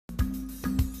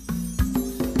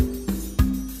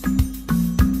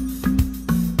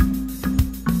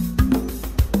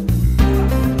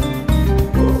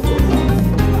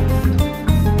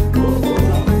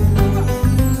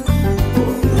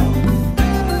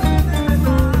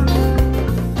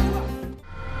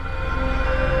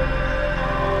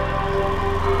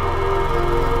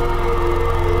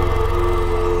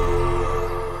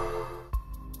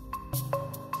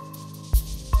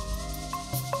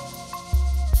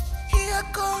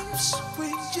comes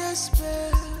Queen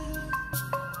Jezebel.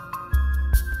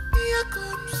 Here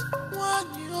comes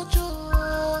one Yojo.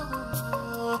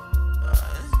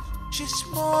 She's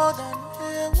more than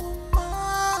a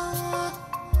woman.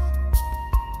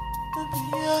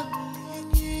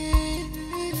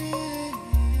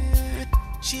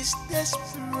 She's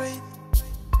desperate,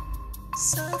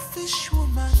 selfish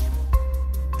woman.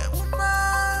 A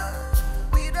woman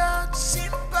without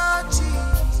sympathy.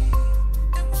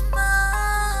 A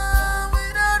woman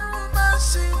without woman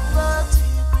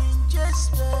sympathy. Queen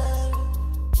Jezebel.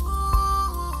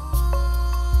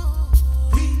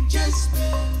 Queen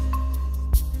Jezebel.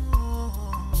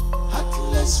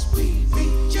 Heartless Queen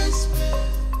Jezebel.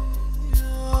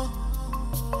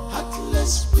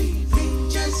 Heartless Queen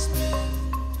Jezebel.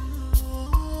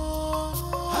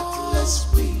 Heartless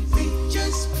Queen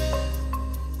Jezebel.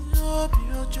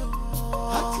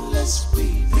 Heartless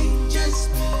Queen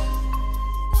Jezebel.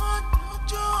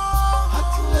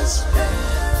 Heartless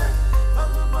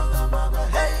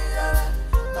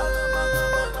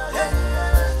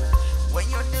when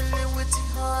you're dealing with the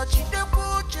heart, you don't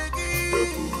put your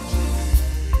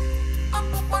I'm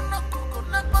gonna cook on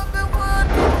that baby one.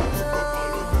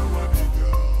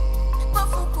 If I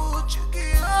forgot you,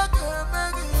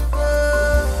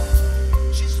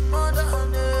 she's more than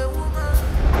a woman,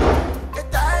 a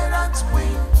tyrant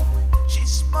queen.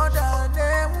 She's more than a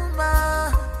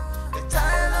woman, a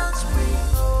tyrant queen.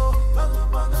 Oh, baga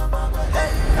baga baga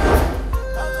hey,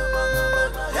 baga baga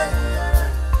baga hey,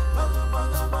 baga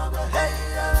baga baga hey,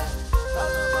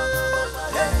 baga baga baga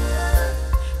hey.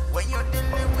 When you're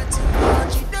dealing with it,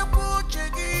 you don't put your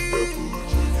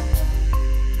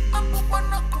I'm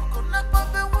gonna cook on that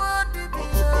baby one.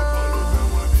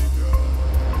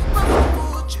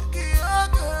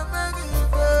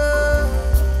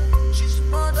 She's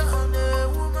more than a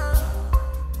woman,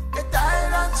 a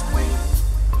tyrant queen.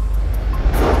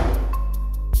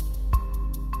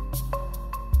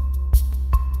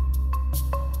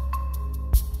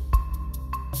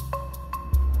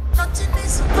 Nothing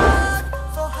is hard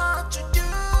for her to do.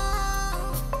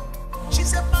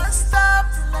 She's a master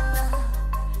planner.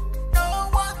 No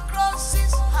one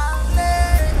crosses her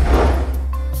lane.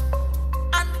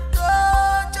 And go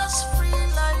just free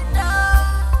like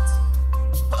that.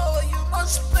 Oh, you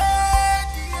must pay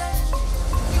the end.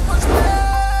 You must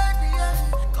pay the end.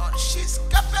 'Cause she's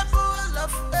capable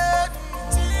of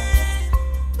anything.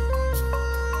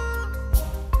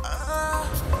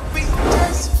 We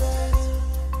just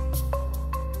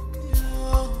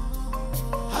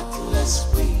Heartless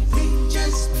Queen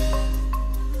Jezebel.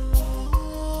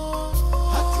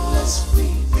 Heartless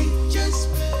Queen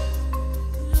Jezebel.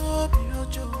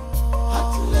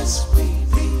 Heartless Queen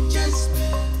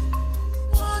Jezebel.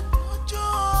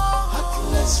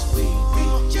 Heartless Queen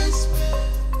Jezebel.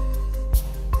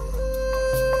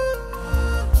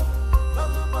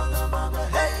 Baga baga baga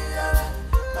hey,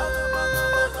 baga baga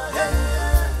baga hey,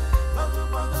 baga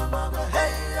baga baga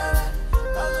hey,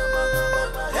 baga baga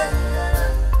baga hey.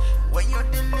 When you're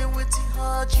dealing with the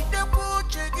heart, you don't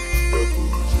put your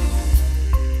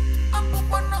I'm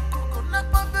gonna cook on that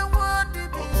baby one.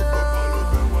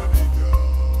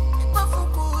 If I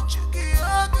forgot you,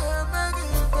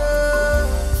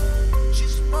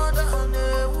 she's more than a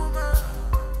woman,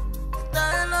 a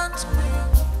Thailand queen.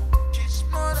 She's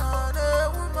more than a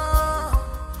woman,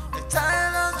 a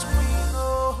Thailand queen.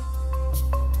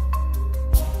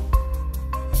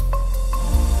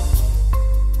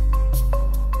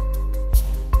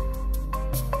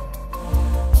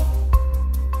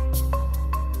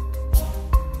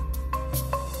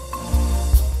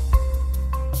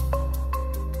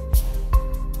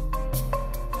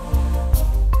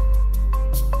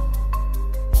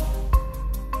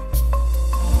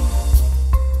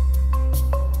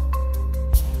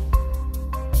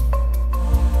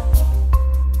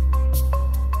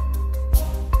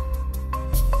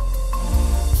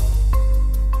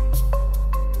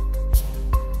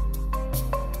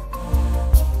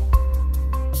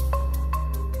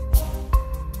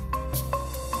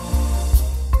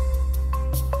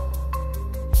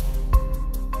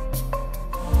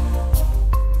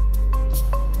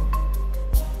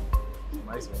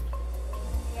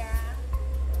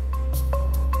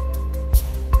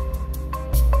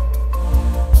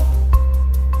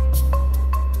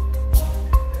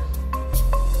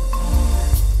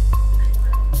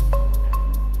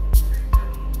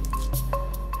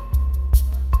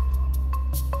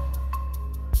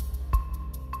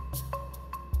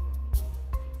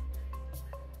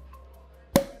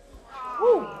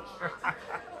 Oh.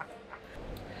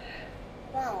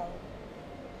 Wow.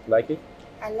 Like it?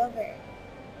 I love it.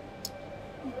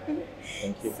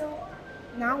 Thank you. So,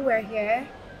 Now we're here.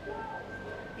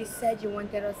 You said you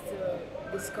wanted us to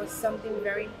discuss something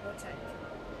very important.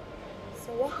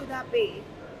 So what could that be?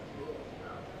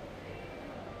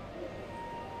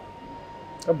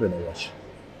 I'm gonna rush.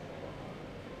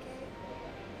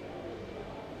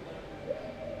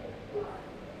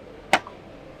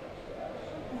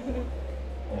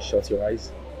 You shut your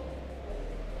eyes.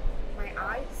 My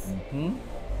eyes? Don't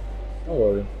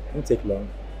worry, it won't take long.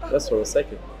 Just for a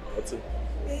second. That's it.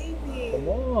 Baby. Come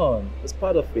on, it's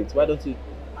part of it. Why don't you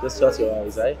just shut your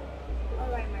eyes, eh?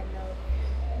 Alright, my love.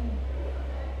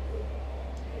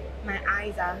 My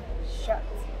eyes are shut.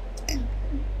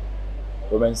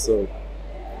 Romance soul.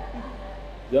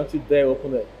 Don't you dare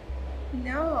open it.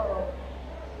 No.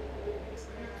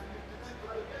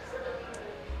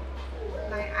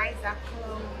 My eyes are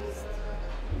closed.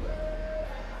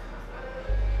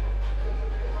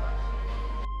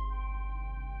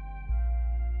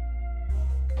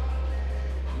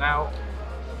 Now,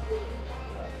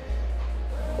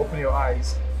 open your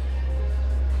eyes.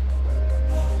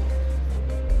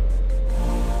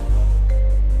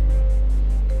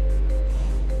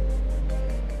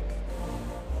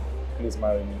 Please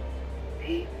marry me.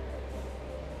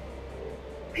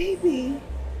 Baby.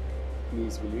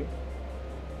 Please, will you?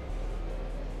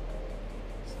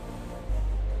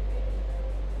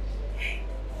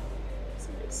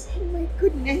 Yes. Oh my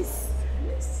goodness.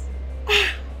 Yes.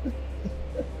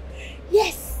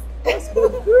 Yes. That's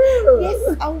good girl.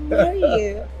 Yes, I'll marry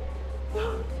you.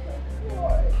 Oh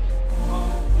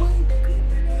my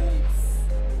goodness.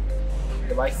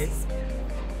 You like it?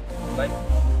 You like it?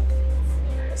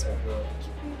 That's my girl.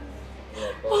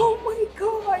 Yeah, Oh my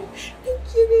god. Thank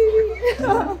you,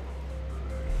 baby.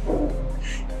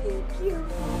 Thank you.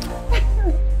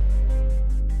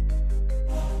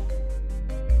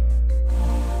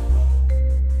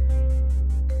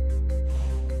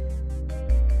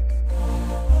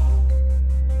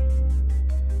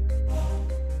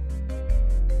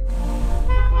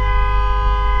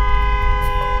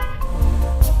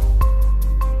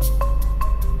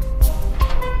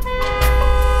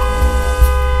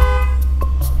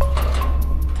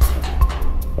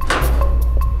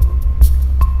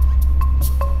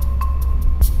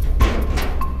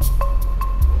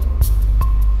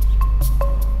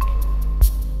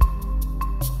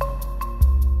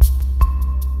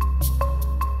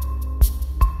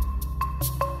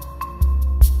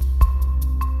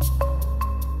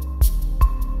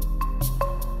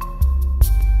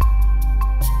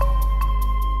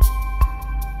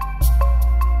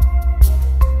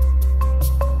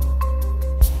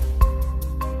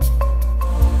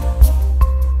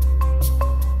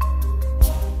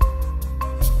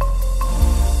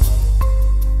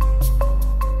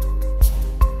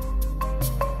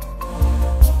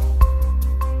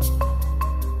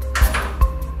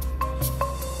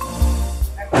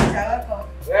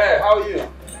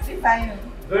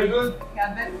 Very good?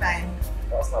 Yeah, very fine.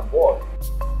 That's not boy.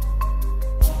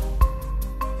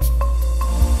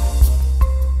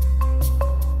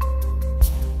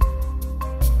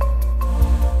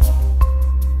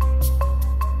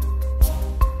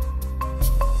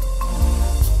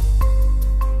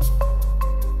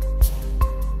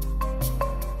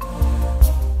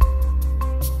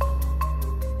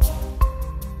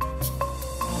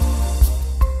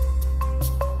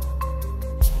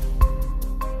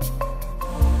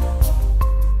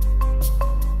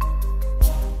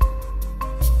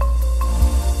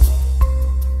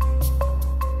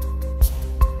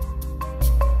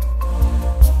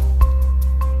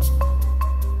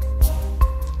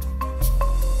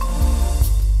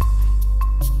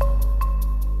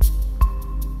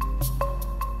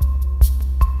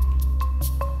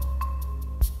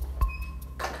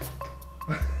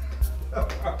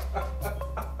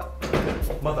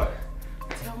 Mother.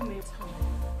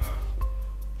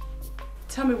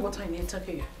 Tell me what I need to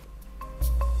hear.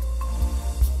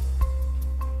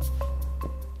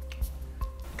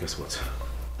 Guess what?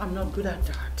 I'm not good at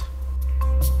that.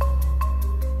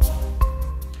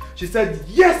 She said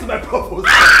yes to my proposal.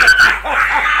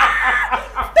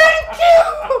 Thank you!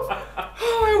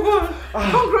 Oh my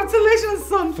God! Congratulations,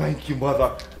 son! Thank you,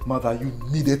 Mother. Mother, you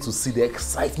needed to see the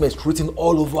excitement written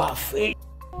all over her face.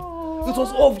 Oh. It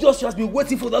was obvious she has been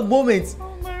waiting for that moment.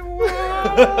 Oh my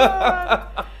word!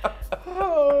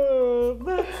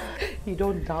 You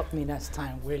don't doubt me next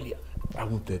time, will you? I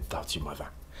won't dare doubt you, Mother.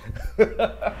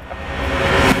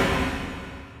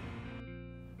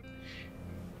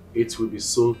 It will be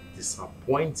so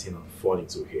disappointing and funny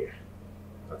to hear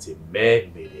that a mere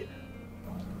maiden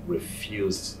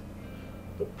refused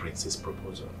the prince's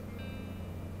proposal.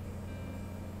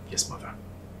 Yes, Mother.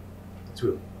 It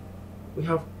will. We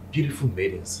have beautiful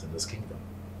maidens in this kingdom.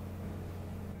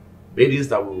 Maidens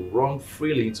that will run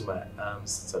freely into my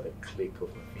arms at the click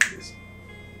of my fingers.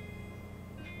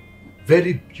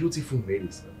 Very beautiful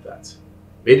maidens like that.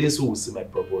 Maidens who will see my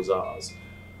proposal as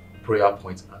prayer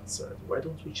point answered. Why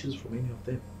don't we choose from any of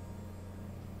them?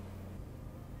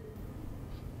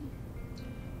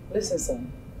 Listen,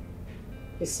 son.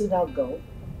 You see that girl?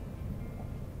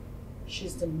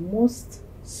 She's the most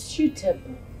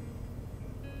suitable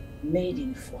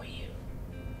maiden for you.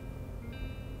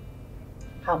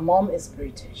 Her mom is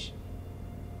British.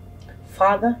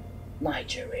 Father,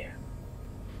 Nigeria.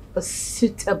 A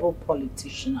suitable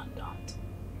politician and that.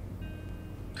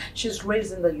 She's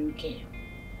raised in the UK,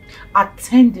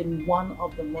 attending one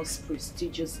of the most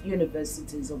prestigious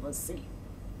universities overseas.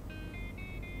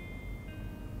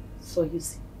 So you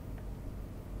see,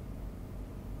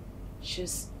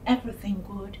 she's everything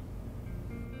good.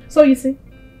 So you see,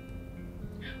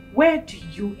 where do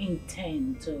you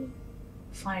intend to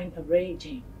find a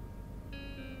raging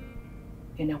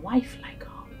in a wife like her?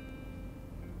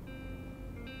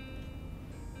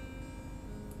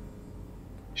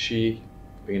 She,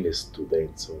 being a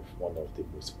student of one of the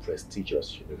most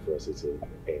prestigious universities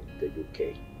in the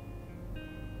UK,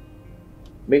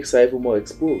 makes her even more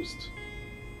exposed.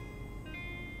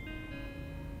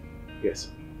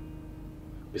 Yes.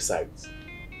 Besides,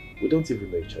 we don't even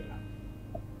know each other.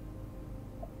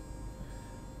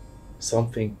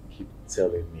 Something keeps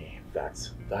telling me that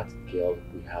that girl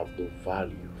will have no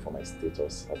value for my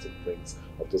status as a prince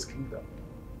of this kingdom.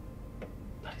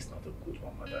 That is not a good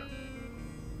one, mother.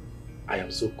 I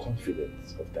am so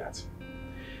confident of that.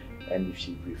 And if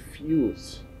she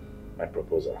refuses my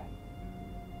proposal,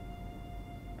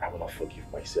 I will not forgive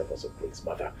myself as a prince,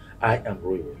 mother. I am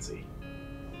royalty.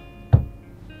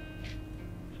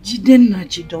 Jidenna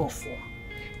Jidofo,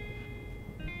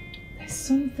 there's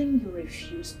something you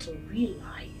refuse to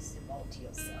realize about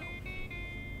yourself.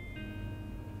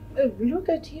 Oh, look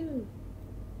at you.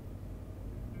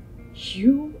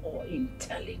 You are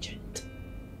intelligent,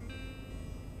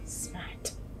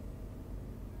 smart,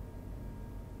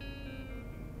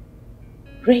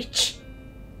 rich.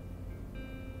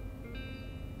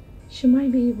 She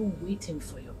might be even waiting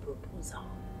for your proposal.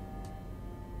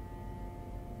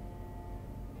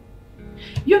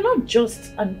 You're not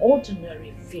just an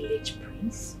ordinary village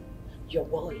prince. You're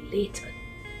well related.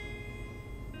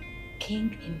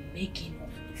 King in making of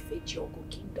Ifejiogo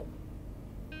Kingdom.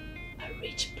 A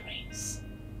rich prince.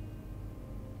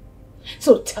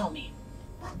 So tell me,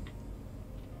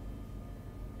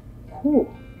 who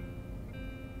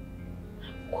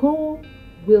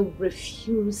will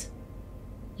refuse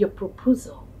your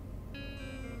proposal,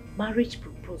 marriage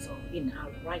proposal, in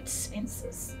her right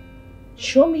senses?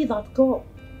 Show me that girl.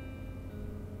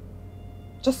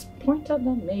 Just point at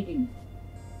that maiden.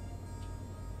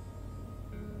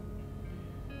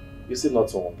 You seem not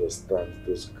to understand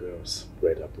those girls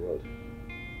bred abroad.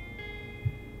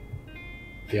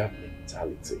 Their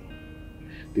mentality,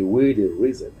 the way they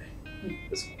reason,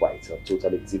 is quite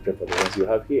totally different from the ones you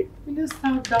have here. Will you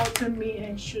start doubting me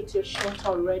and shoot your shot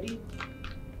already?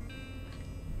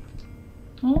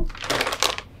 Hmm?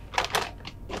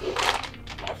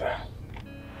 Mother.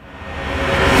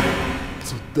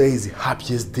 Today is the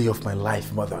happiest day of my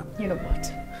life, Mother. You know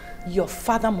what? Your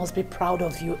father must be proud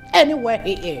of you anywhere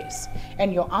he is.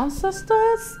 And your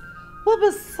ancestors will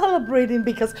be celebrating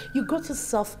because you got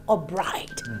yourself a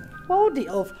bride. Worthy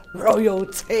of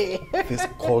royalty. This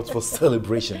calls for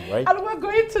celebration, right? And we're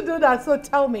going to do that. So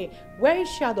tell me, where is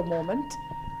she at the moment?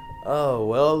 Oh,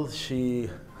 well, she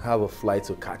have a flight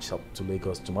to catch up to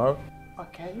Lagos tomorrow.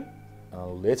 Okay.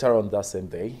 Later on that same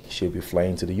day, she'll be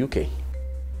flying to the UK.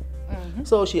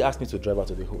 So she asked me to drive her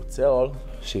to the hotel.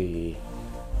 She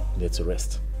needs to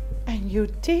rest. And you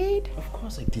did? Of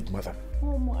course I did, Mother.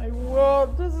 Oh my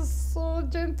word, this is so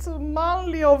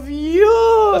gentlemanly of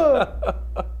you.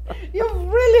 You've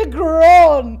really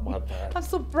grown. Mother. I'm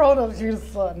so proud of you,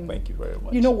 son. Thank you very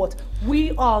much. You know what?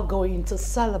 We are going to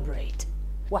celebrate.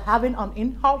 We're having an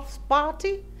in-house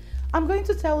party. I'm going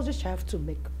to tell the chef to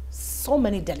make so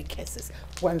many delicacies.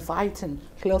 We're inviting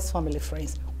close family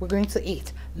friends. We're going to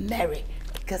eat merry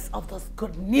because of this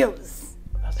good news.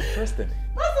 That's interesting.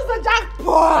 This is a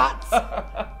jackpot!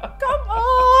 Come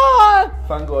on!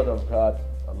 Thank God I've had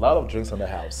a lot of drinks in the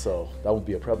house, so that won't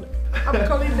be a problem. I'm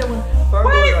calling them. Thank God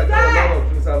I got a lot of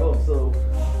drinks at home, so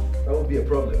that won't be a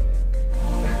problem.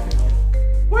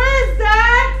 Where's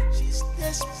that? She's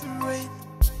desperate,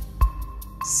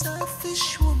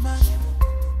 selfish woman,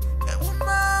 a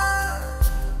woman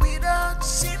without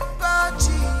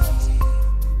sympathy,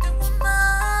 a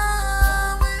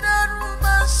woman without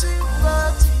woman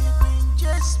sympathy, bring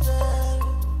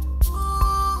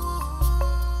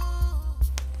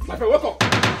My friend, welcome.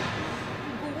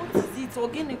 What is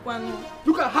it?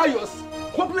 Look at how you're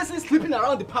hopelessly sleeping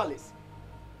around the palace.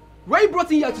 Were you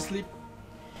brought in here to sleep?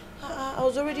 I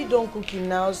was already done cooking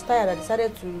now. I was tired. I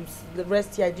decided to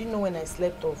rest here. I didn't know when I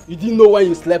slept off. You didn't know when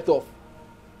you slept off.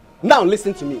 Now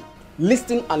listen to me.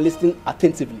 Listen and listen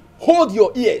attentively. Hold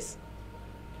your ears.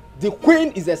 The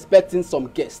queen is expecting some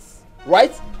guests,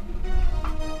 right?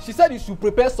 She said you should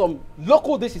prepare some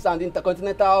local dishes and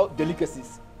intercontinental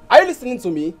delicacies. Are you listening to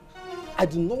me? I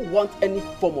do not want any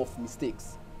form of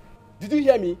mistakes. Did you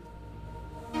hear me?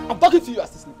 I'm talking to you as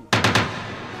you're sleeping.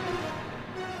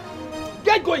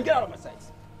 Get going, get out of my sight.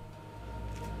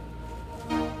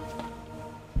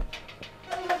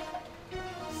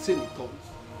 Silly toys.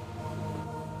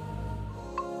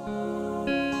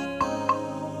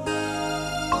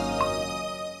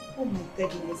 Oh my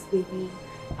goodness, baby.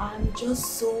 I'm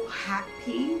just so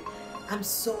happy. I'm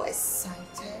so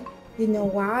excited. You know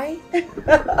why?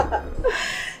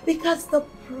 Because the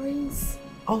Prince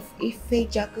of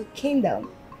Ife-Jago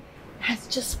Kingdom has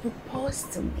just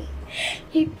proposed to me.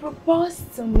 He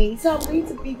proposed to me, so I'm going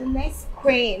to be the next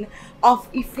queen of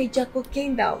Ife-Jago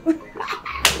Kingdom.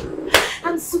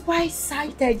 I'm super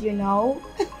excited, you know.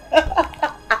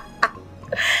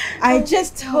 I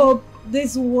just hope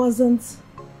this wasn't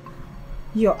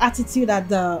your attitude at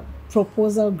the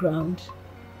proposal ground.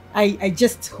 I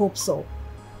just hope so.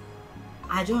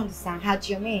 I don't understand. How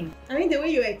do you mean? I mean the way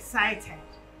you're excited.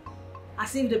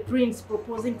 As if the prince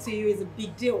proposing to you is a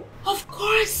big deal. Of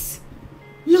course!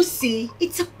 Lucy,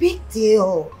 it's a big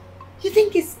deal. You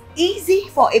think it's easy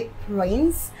for a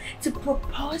prince to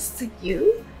propose to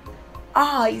you?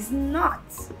 Ah, it's not.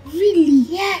 Really?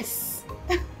 Yes.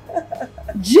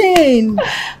 Jane!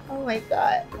 Oh my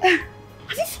god.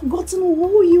 Have you forgotten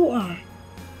who you are?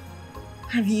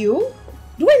 Have you?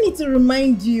 Do I need to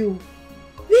remind you?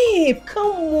 Babe,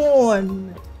 come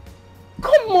on.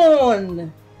 Come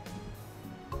on.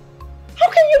 How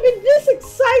can you be this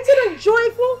excited and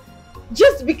joyful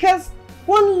just because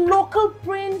one local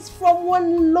prince from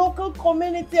one local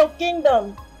community or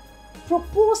kingdom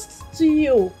proposed to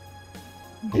you?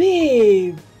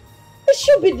 Babe, it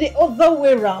should be the other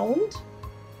way around.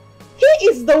 He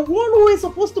is the one who is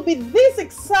supposed to be this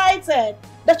excited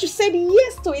that you said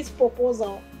yes to his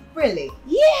proposal. Really?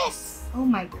 Yes! Oh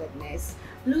my goodness.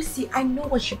 Lucy, I know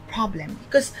what's your problem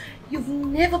because you've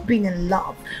never been in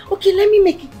love. Okay, let me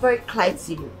make it very clear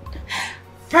to you.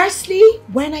 Firstly,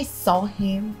 when I saw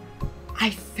him,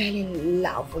 I fell in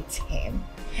love with him.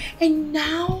 And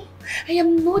now, I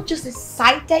am not just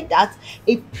excited that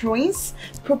a prince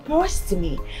proposed to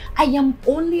me. I am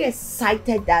only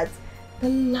excited that the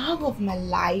love of my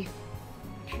life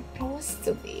proposed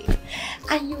to me.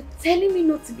 And you're telling me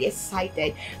not to be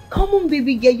excited. Come on,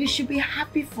 baby girl, you should be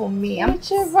happy for me.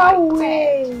 Whichever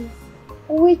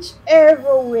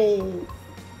way.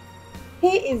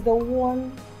 He is the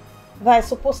one that is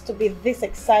supposed to be this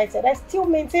excited. I still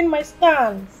maintain my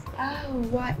stance. Oh,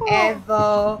 whatever.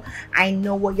 Oh. I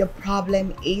know what your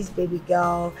problem is, baby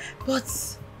girl.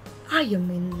 But I am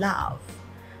in love.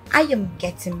 I am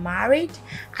getting married.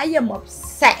 I am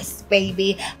obsessed,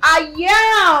 baby. I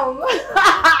am.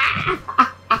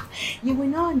 You will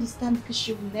not understand because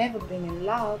you've never been in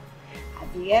love.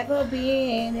 Have you ever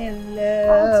been in love?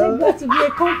 I'll take that to be a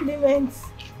compliment.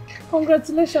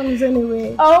 Congratulations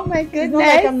anyway. Oh my goodness. It's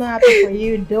not like I'm not happy for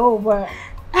you though, but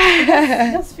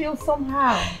I just feel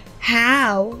somehow.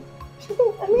 How?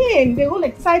 I mean, the whole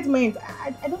excitement,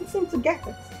 I don't seem to get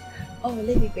it. Oh,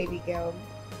 lady, baby girl.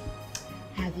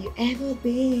 Have you ever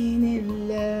been in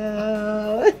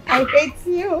love? I hate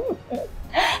you.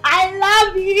 I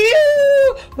love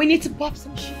you. We need to pop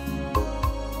some shit.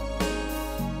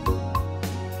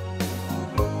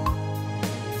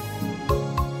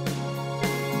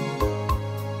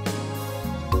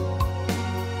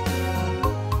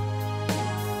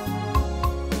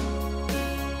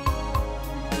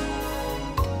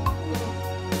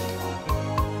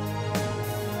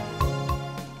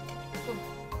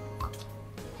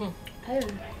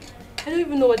 I don't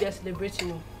even know what they are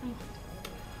celebrating.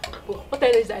 But what I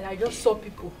know is that I just saw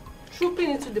people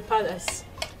trooping into the palace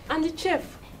and the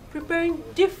chef preparing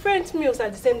different meals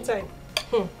at the same time.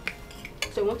 So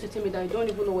you want to tell me that you don't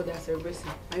even know what they are celebrating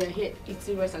and you're here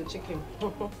eating rice and chicken?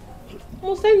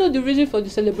 Must I know the reason for the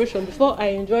celebration before I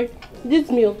enjoy this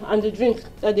meal and the drink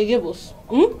that they gave us?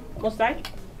 Must I?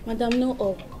 Madam, no.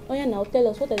 Oh yeah, now tell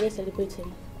us, what are they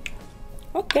celebrating?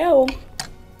 Okay, oh.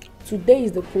 Today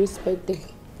is the prince's birthday.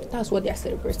 That's what they are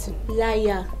celebrating.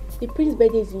 Liar. The prince's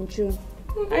birthday is in June.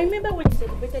 I remember when he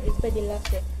celebrated his birthday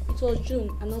last year. It was June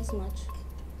and not March.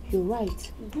 You're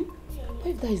right. But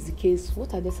if that is the case,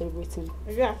 what are they celebrating?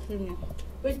 Are you asking me?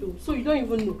 Wait, so you don't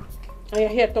even know. And you're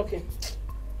here talking.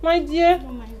 My dear,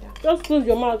 just close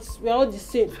your mouth. We are all the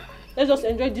same. Let's just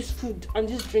enjoy this food and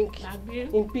this drink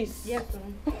in peace. Yes,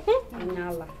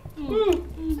 ma'am.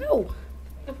 Oh.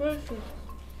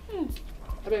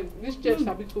 I mean, this chest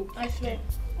a bit too. I swear.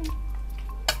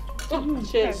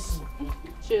 Cheers.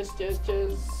 Cheers.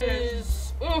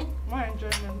 Cheers. My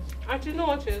enjoyment. Actually, no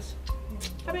what cheers.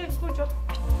 I mean, good job.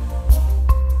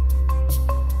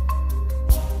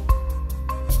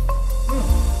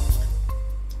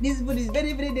 This food is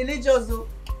very, very delicious. So.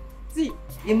 See,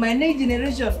 in my next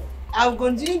generation, I'll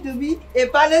continue to be a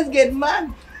palace gate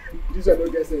man. This one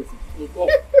don't get sense.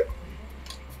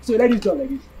 So let it go like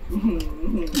this.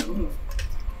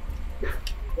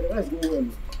 But that's going well.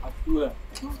 I feel that.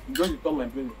 You just turn my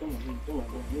brain.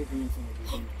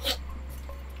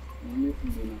 Make me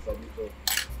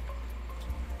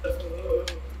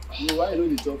why you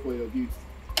don't talk for your gifts?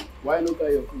 Why not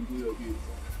carry your food to your gifts?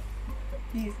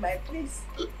 This is my place.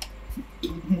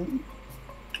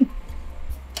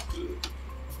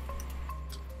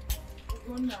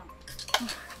 Go now.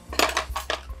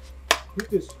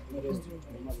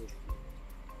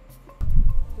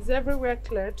 Is everywhere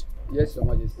cleared? Yes, Your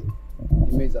Majesty.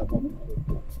 The maids are up.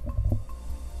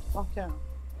 Okay.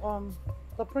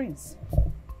 The prince.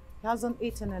 He hasn't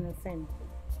eaten anything.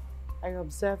 I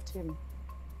observed him.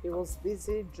 He was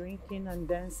busy drinking and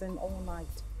dancing all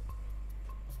night.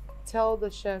 Tell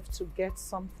the chef to get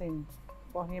something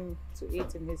for him to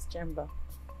eat in his chamber.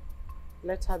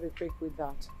 Let her be quick with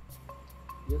that.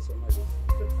 Yes, Your Majesty.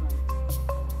 Good night.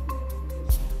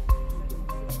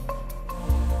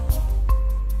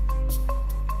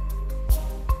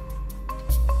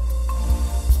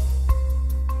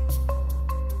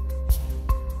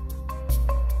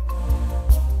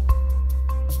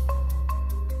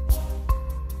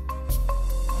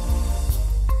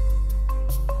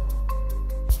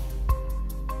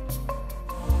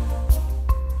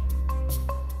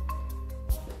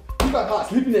 Look at her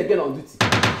sleeping again on duty.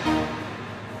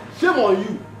 Shame on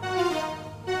you.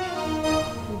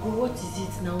 Ugo, what is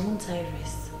it now? Won't I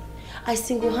rest? I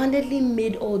single-handedly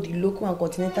made all the local and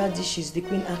continental dishes the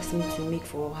queen asked me to make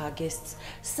for her guests.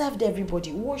 Served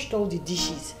everybody, washed all the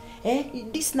dishes.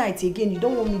 This night again, you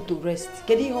don't want me to rest.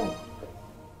 Get it home.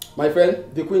 My friend,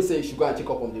 the queen said you should go and check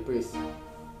up on the prince.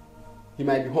 He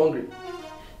might be hungry.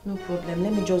 No problem.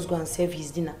 Let me just go and serve his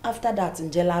dinner. After that,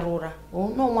 Njela Rora. Oh,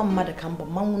 no one mother can but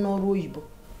Mamu no Royibo.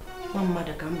 One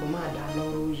mother can but mother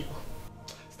no Royibo.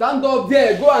 Stand up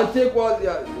there. Go and take what you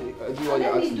are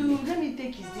asking. Let me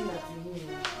take his dinner to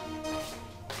him.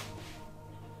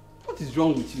 What is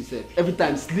wrong with you, sir? Every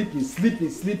time sleeping.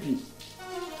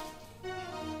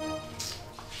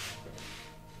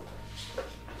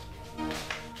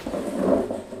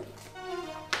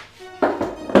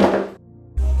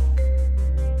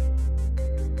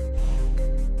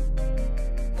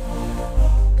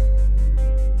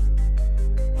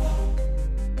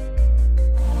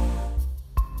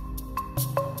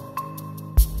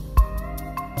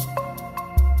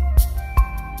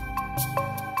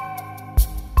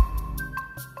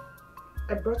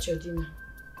 I brought your dinner.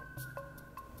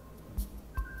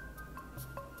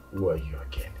 Who are you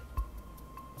again?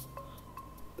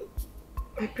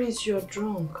 My prince, you're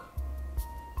drunk.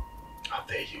 How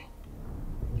dare you?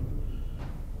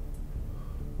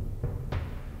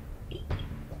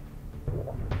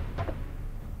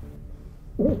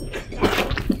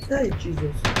 Hey,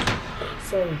 Jesus.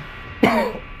 Sorry.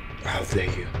 How dare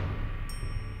you?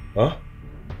 Huh?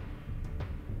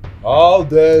 How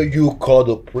dare you call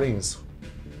the prince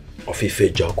of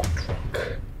Ife Jaku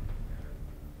drunk?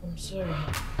 I'm sorry.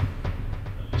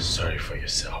 Sorry for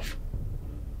yourself.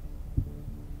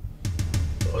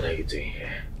 What are you doing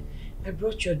here? I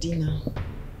brought your dinner.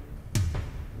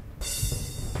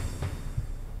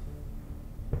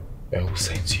 And who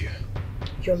sent you?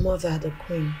 Your mother, the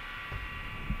queen.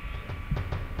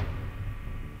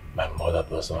 My mother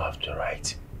does not have the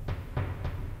right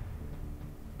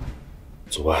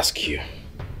to ask you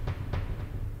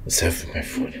to serve me my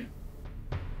food.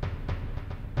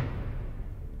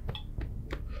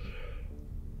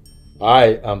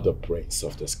 I am the prince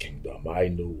of this kingdom. I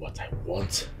know what I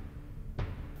want.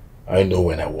 I know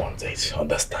when I want it.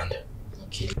 Understand?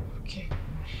 Okay.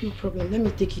 No problem. Let me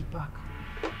take it back.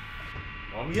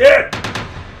 Come here!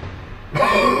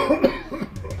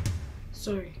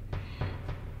 Sorry.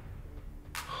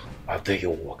 How dare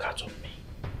you walk out of me?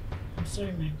 I'm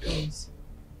sorry, my prince.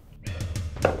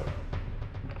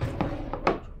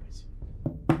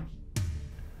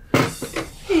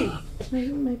 Hey,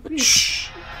 my prince. Shh!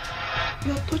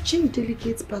 You're touching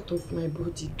delicate part of my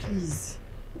body, please.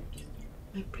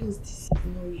 My prince, this is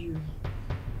not you.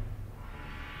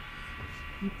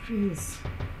 My prince.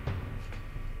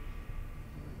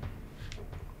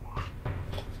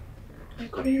 My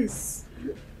prince.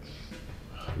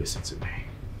 Listen to me.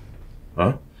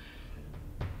 Huh?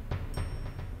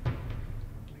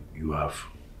 You have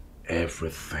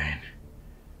everything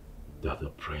that the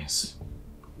prince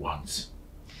wants.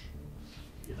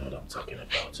 You know what I'm talking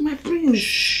about. My prince.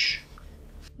 Shh.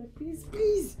 My prince,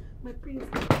 please. My prince.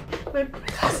 My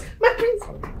prince. My prince.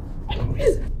 My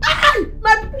prince. Ah!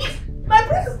 My prince. My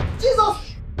prince. Jesus.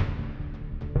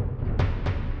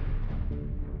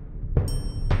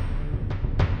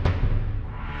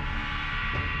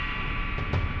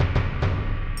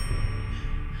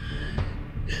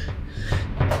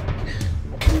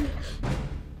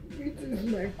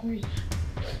 My queen.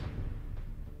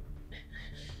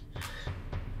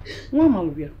 Mama,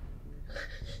 Olivia.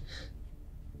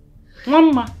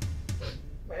 Mama.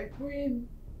 My queen.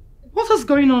 What is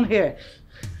going on here?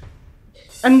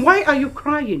 And why are you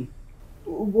crying?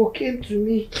 Ugo came to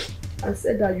me and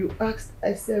said that you asked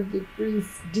I serve the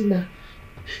prince dinner.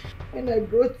 When I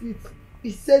brought it,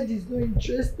 he said he's not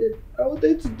interested. I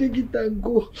wanted to take it and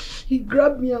go. He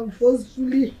grabbed me and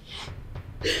forcefully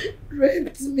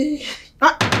raped me.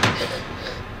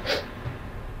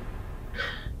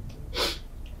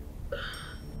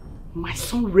 My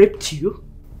son raped you?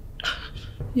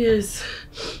 Yes.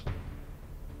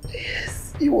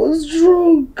 Yes, he was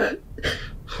drunk.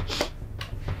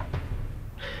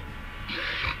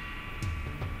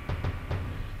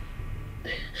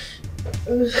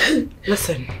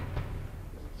 Listen,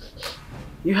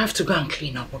 you have to go and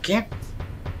clean up, okay?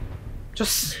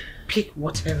 Just pick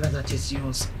whatever that is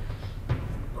yours,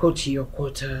 go to your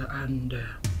quarter and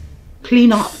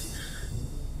clean up.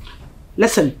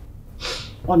 Listen,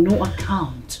 on no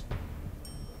account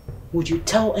would you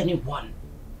tell anyone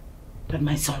that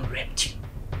my son raped you.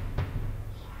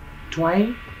 Do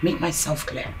I make myself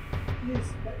clear?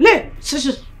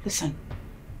 Yes. Listen.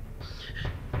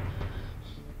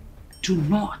 Do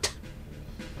not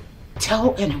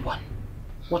tell anyone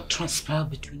what transpired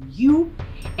between you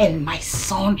and my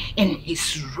son in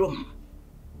his room.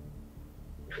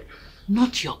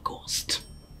 Not your ghost.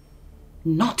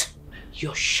 Not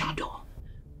your shadow.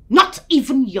 Not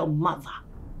even your mother.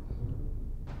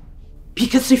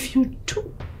 Because if you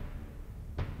do,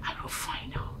 I will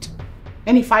find out.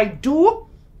 And if I do,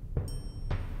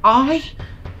 I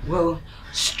will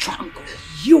strangle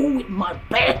you with my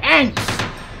bare hands.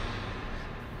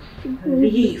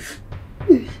 Leave.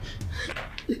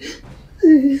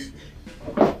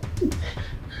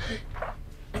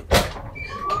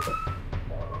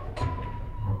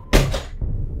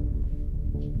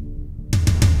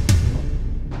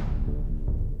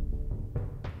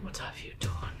 What have you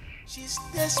done? She's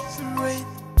desperate,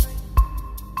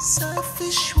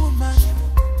 selfish woman,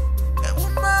 a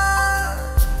woman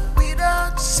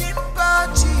without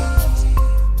sympathy,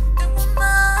 a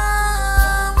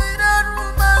woman without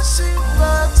woman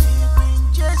sympathy.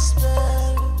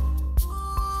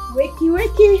 Wakey,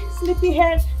 wakey,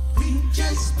 sleepyhead.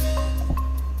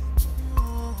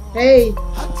 Hey,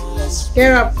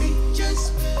 get up.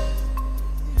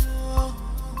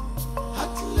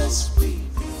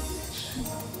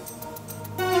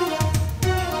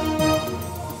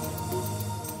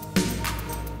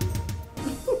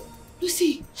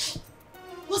 Lucy,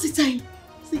 what's the time?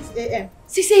 6 a.m.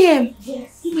 6 a.m.?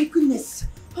 Yes. Oh my goodness.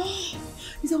 Oh,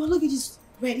 is our luggage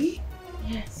ready?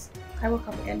 Yes, I woke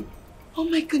up early. Oh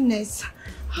my goodness.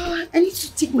 I need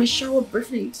to take my shower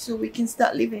briefly so we can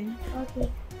start leaving.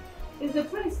 Okay. Is the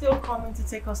prince still coming to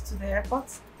take us to the airport?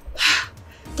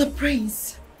 The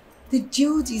prince? The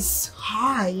dude is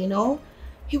high, you know?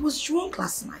 He was drunk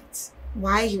last night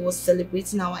while he was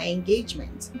celebrating our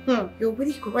engagement. You're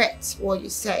really correct what you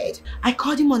said. I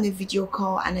called him on a video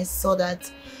call and I saw that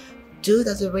dude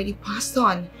has already passed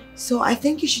on. So I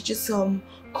think you should just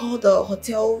call the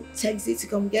hotel taxi to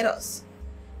come get us.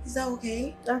 Is that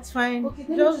okay? That's fine. Okay,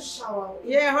 then just shower.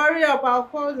 Yeah, hurry up. I'll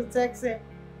call the taxi.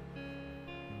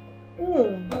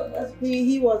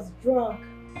 He was drunk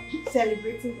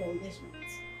celebrating the engagement.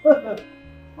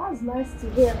 That's nice to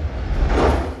hear.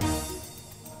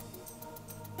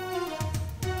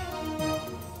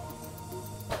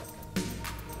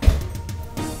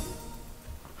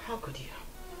 How could you?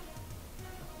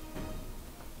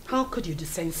 How could you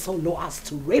descend so low as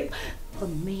to rape a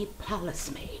maid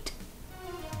palace maid?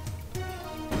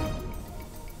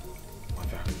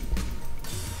 Mother,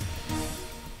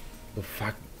 the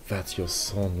fact that your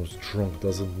son was drunk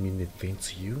doesn't mean a thing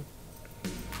to you.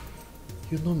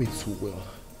 You know me too well.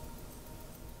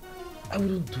 I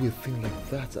wouldn't do a thing like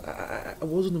that. I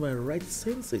wasn't in my right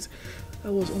senses. I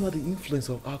was under the influence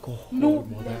of alcohol, No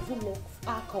Mother. level of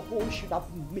alcohol should have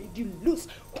made you lose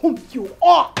whom you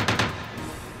are.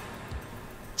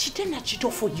 Chidena,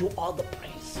 you are the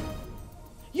prince.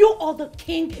 You are the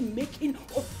king in making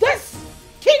of this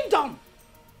kingdom.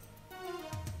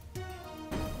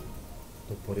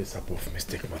 Nobody's above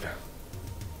mistake, Mother.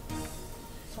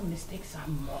 Some mistakes are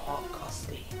more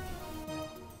costly.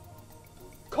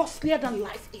 Costlier than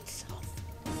life itself.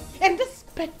 And this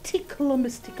particular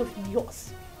mistake of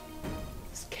yours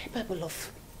is capable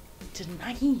of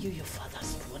denying you your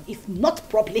father's throne if not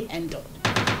properly handled.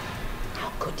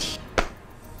 How could you?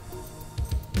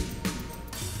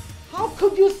 How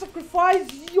could you sacrifice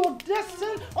your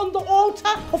destiny on the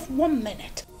altar of 1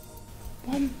 minute?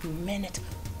 1 minute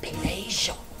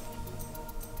pleasure.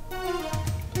 I'm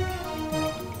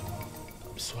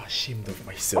so ashamed of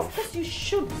myself. Of course you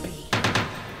should be.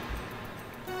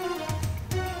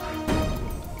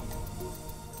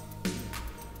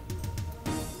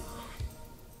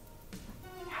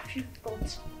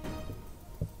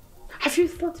 Have you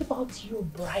thought about your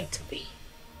bride-to-be?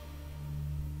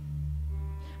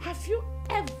 Have you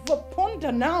ever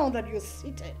pondered now that you're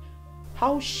seated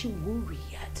how she will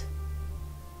react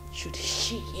should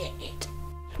she hear it?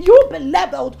 You'll be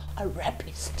labeled a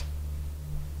rapist.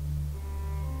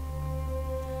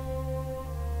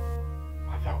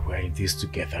 Mother, we're in this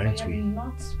together, aren't we? I'm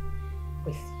not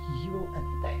with you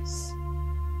in this.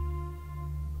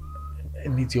 I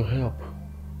need your help.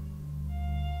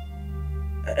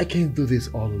 I can't do this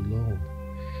all alone.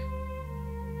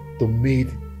 The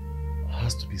maid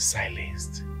has to be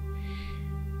silenced.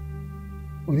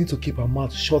 We need to keep our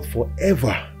mouth shut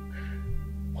forever.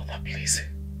 Mother, please.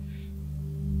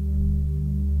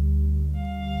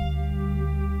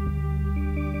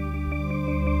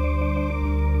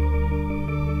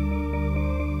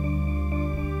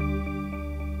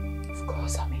 Of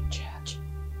course I'm in charge.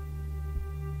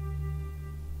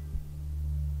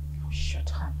 I'll shut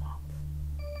her mouth.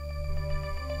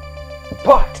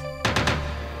 But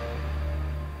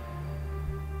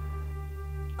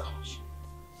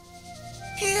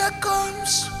here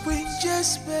comes Queen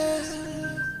Jezebel.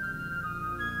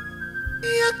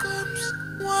 Here comes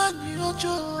one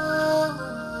Yojo.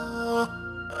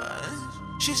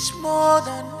 She's more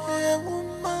than a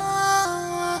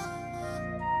woman.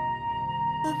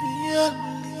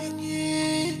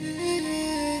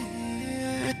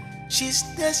 She's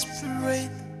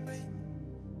desperate,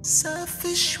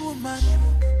 selfish woman.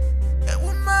 A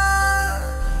woman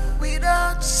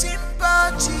without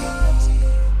sympathy.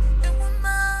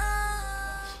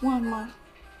 Mama,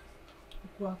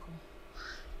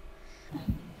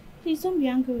 please don't be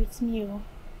angry with me.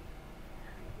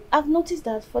 I've noticed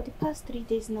that for the past 3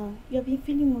 days now, you've been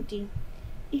feeling moody.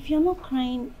 If you're not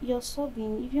crying, you're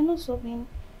sobbing. If you're not sobbing,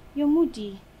 you're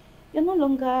moody. You're no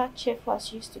longer cheerful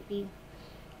as you used to be.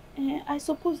 I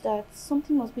suppose that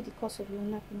something must be the cause of your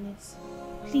unhappiness.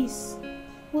 Please,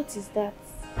 what is that?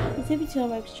 Is everything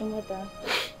alright with your mother?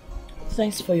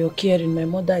 Thanks for your caring. My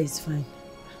mother is fine.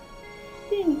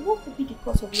 Then what could be the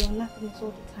cause of your unhappiness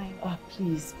all the time?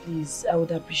 Please. I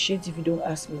would appreciate if you don't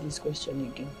ask me this question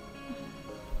again.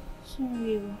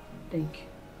 Sorry. Thank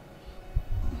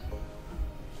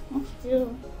you.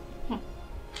 Still.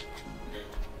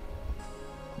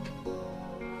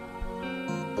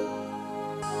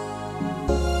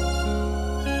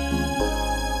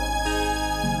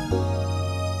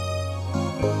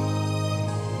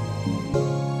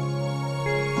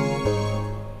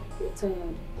 You're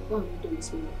tired. What have you done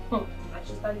this morning? I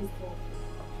just started to.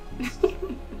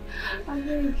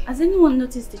 Has anyone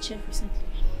noticed the chef recently?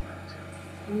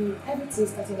 Everything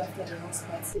started after the last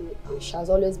party. She has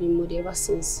always been moody ever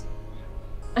since.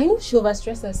 I know she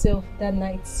overstressed herself that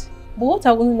night, but what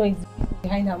I want to know is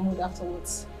behind her mood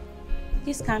afterwards.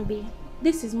 This can be.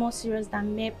 This is more serious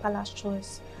than mere palace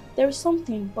choice. There is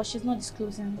something, but she's not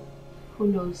disclosing. Who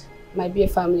knows? Might be a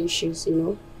family issues, you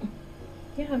know?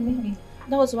 Yeah, maybe.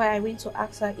 That was why I went to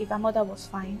ask her if her mother was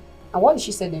fine. And what did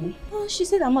she say then? Oh, she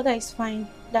said her mother is fine.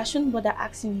 That I shouldn't bother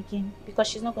asking again because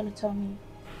she's not going to tell me.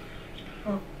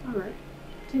 Oh, alright.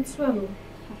 Thanks, well.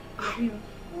 I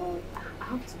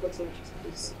have to go to the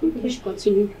please. Okay. We should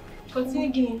continue. Continue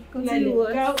again. Continue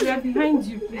what? Girl, we are behind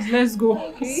you. Please, let's go.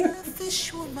 Okay.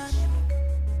 Selfish woman,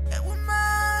 a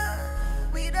woman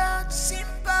without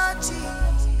sympathy,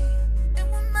 a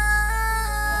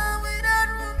woman without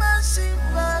woman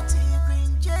sympathy,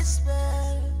 Queen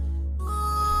Jezebel.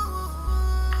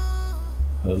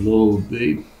 Hello,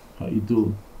 babe. How you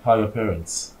doing? How are your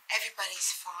parents?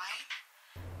 Everybody's fine.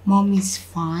 Mommy's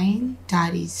fine.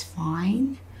 Daddy's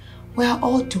fine. We're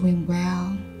all doing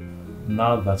well.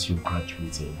 Now that you've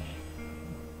graduated,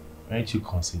 aren't you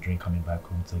considering coming back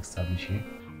home to establish here?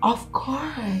 Of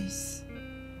course.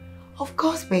 Of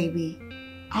course, baby.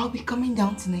 I'll be coming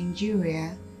down to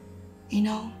Nigeria, you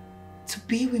know, to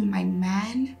be with my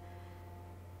man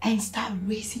and start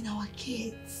raising our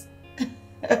kids.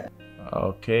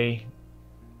 Okay.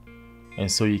 And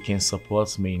so you can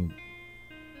support me in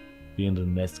being the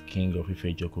next king of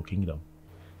Ifejoko Kingdom?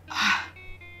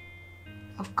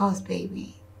 Of course,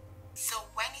 baby. So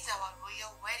when is our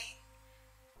royal wedding?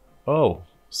 Oh,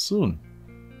 soon.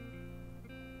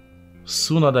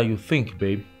 Sooner than you think,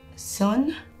 babe.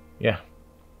 Soon? Yeah.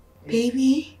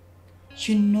 Baby,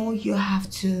 you know you have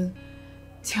to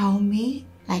tell me,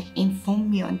 like inform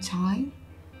me on time,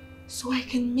 so I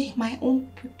can make my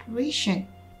own preparation.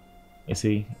 You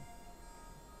see,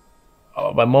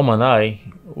 my mom and I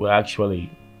were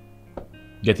actually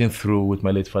getting through with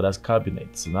my late father's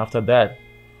cabinet, and after that,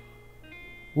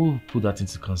 we'll put that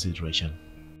into consideration.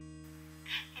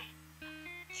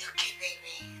 Okay,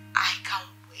 baby, I can't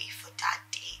wait for that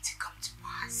day to come to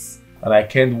pass. And I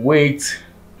can't wait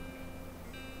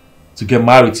to get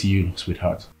married to you,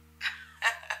 sweetheart.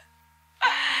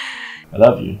 I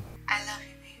love you. I love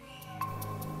you, baby.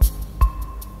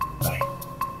 Bye.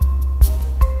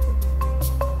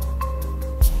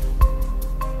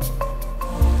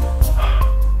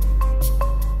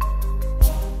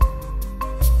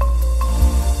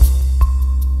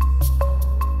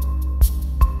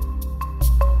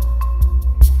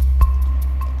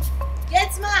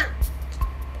 Yes, man.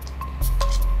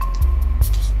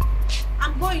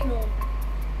 I'm going home.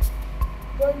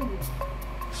 Going home.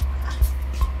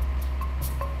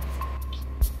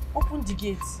 Open the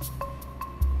gate.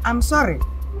 I'm sorry.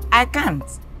 I can't.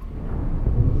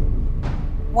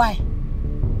 Why?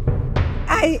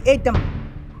 I ate them.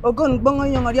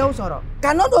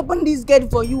 Cannot open this gate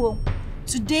for you.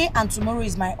 Today and tomorrow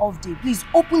is my off day. Please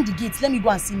open the gate. Let me go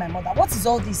and see my mother. What is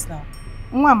all this now?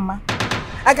 Mama,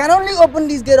 I can only open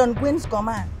this gate on Queen's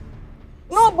command.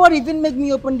 Nobody even make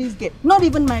me open this gate. Not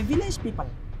even my village people.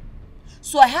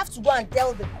 So I have to go and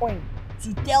tell the queen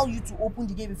to tell you to open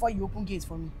the gate before you open gates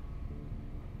for me.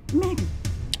 Maybe.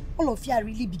 All of you are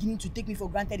really beginning to take me for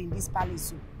granted in this palace.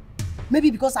 So maybe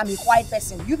because I'm a quiet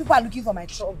person. You people are looking for my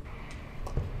trouble.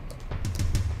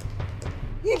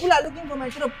 People are looking for my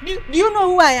trouble. Do you know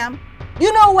who I am? Do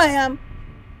you know who I am?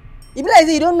 If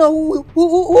you don't know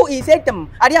who is Etam,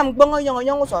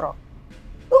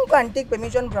 don't go and take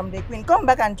permission from the queen. Come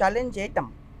back and challenge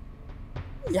Etam.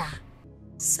 Yeah.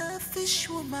 Selfish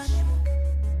woman,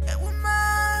 a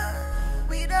woman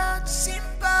without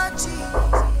sympathy.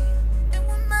 A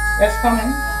woman Yes, come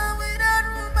in. without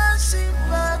woman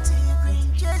sympathy.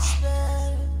 Queen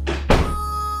Jezebel.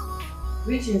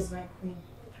 Which is my queen?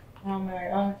 I'm my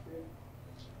aunt.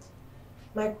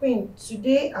 My queen,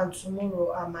 today and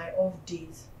tomorrow are my off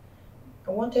days.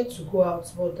 I wanted to go out,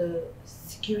 but the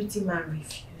security man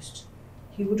refused.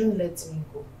 He wouldn't let me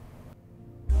go.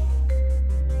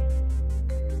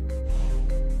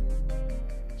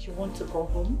 You want to go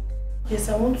home? Yes,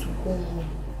 I want to go home.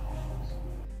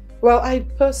 Well, I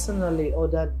personally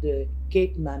ordered the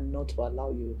gate man not to allow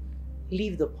you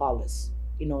leave the palace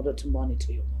in order to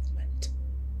monitor your movement.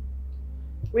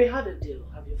 We had a deal,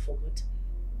 have you forgotten?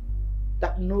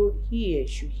 That no ear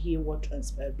should hear what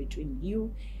transpired between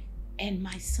you and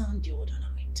my son the other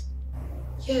night.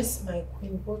 Yes, my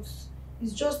queen, but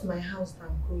it's just my house that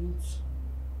I'm going to.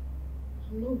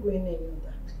 I'm not going any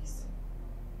other place.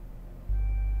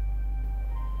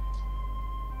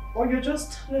 Or you're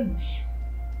just telling me.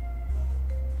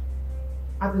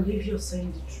 I believe you're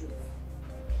saying the truth.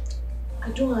 I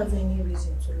don't have any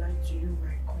reason to lie to you,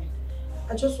 my queen.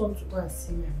 I just want to go and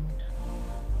see my mother.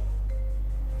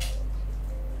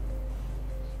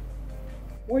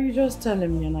 Well, you're just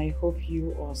telling me, and I hope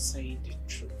you are saying the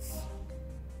truth.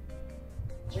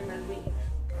 You may leave.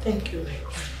 Thank you, my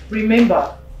queen.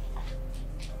 Remember,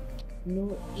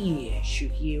 no ear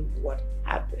should hear what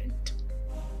happened.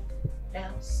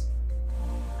 Else,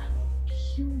 I will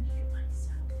kill you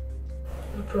myself.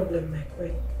 No problem, my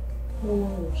queen. No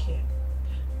one will hear.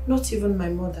 Not even my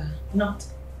mother. Not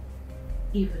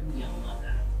even your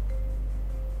mother.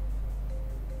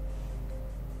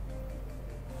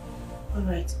 All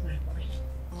right, my queen.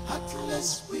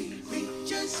 Heartless we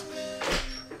Jezebel.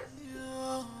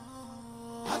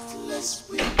 Heartless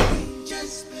we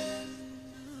Jezebel.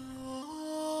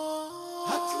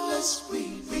 Heartless we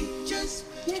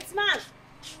Jezebel. Yes, man.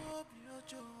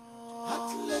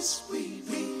 Heartless we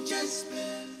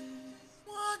Jezebel.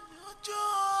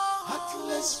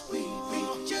 Heartless we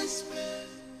Jezebel.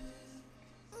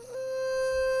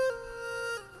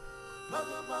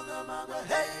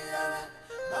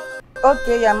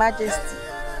 Okay, Your Majesty.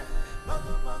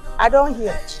 I don't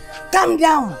hear. Calm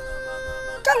down.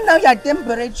 Calm down your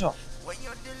temperature.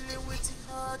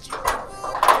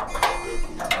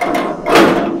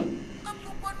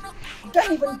 You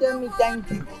can't even tell me thank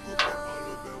you.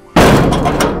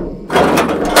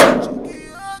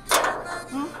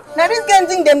 Now this kind of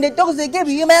thing them they talk they give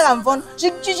you and fun.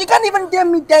 She can't even tell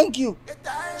me thank you.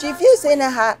 She feels saying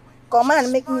her come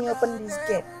and make me open this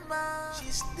gate.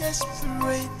 She's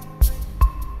desperate,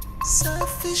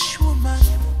 selfish woman,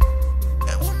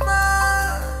 a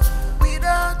woman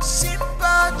without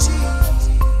sympathy,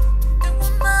 a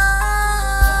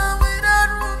woman without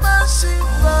woman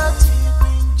sympathy.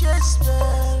 Queen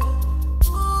Jezebel,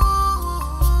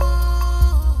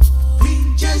 Queen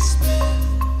Jezebel,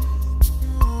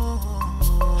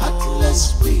 heartless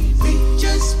Queen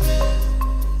Jezebel,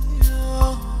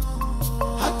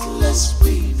 heartless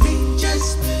Queen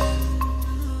Jezebel.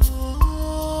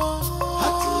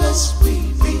 Heartless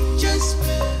Queen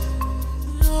Jezebel,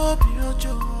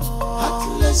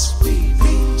 heartless Queen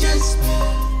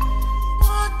Jezebel,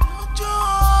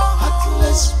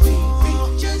 heartless Queen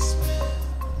Jezebel.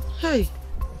 Hey,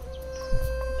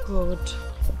 God,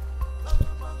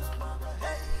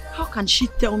 how can she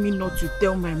tell me not to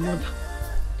tell my mother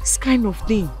this kind of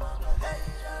thing?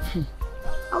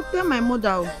 I'll tell my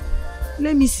mother.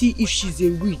 Let me see if she's a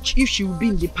witch, if she will be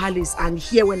in the palace and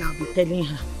hear when I'll be telling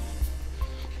her.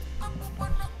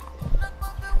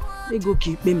 They go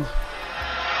keep me.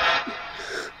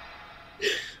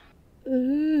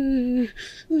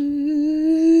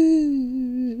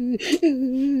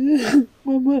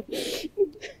 Mama,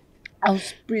 I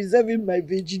was preserving my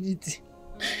virginity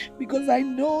because I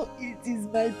know it is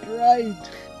my pride.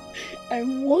 I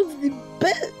want the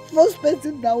first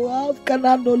person that will have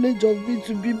carnal knowledge of me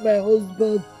to be my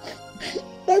husband.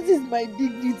 That is my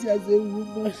dignity as a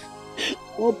woman.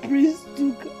 But Prince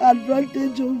took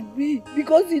advantage of me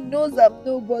because he knows I'm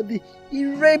nobody. He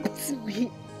raped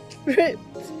me.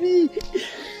 Raped me.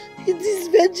 He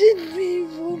disvirgined me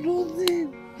for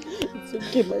nothing. It's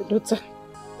okay, my daughter.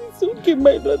 It's okay,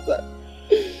 my daughter.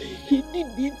 He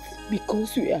did it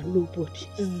because we are nobody.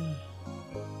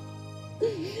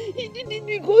 He did it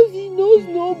because he knows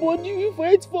nobody will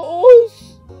fight for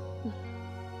us.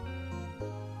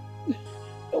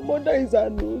 Your mother is a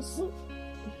nurse.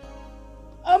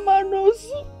 I'm a nurse.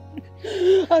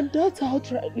 And that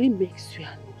outrightly makes you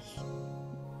a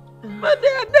nurse. But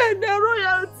they are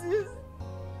royalties.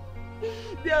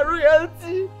 They are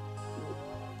royalty.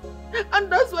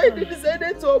 And that's why they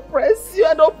decided to oppress you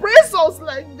and oppress us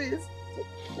like this.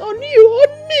 On you,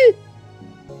 on me.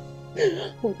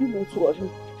 But do not worry.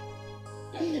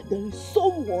 There is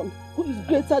someone who is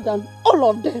greater than all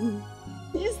of them.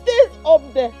 He stays up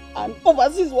there and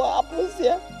oversees what happens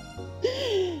here.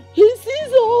 He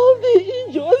sees all the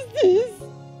injustice.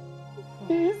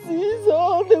 He sees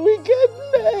all the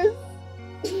wickedness.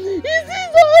 He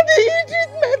sees all the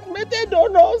ill-treatment meted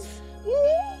on us.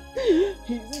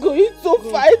 He's going to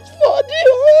fight for the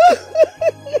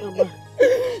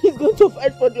He's going to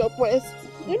fight for the oppressed.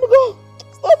 You know,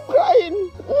 stop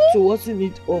crying. To worsen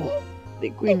it all, the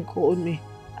queen called me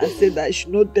and said that I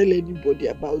should not tell anybody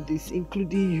about this,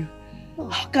 including you.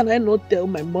 How can I not tell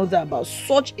my mother about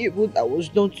such evil that was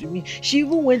done to me? She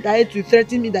even went ahead to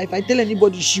threaten me that if I tell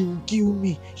anybody, she will kill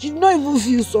me. She did not even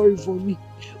feel sorry for me.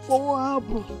 For what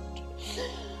happened?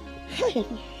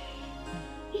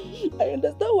 I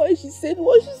understand why she said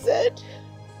what she said.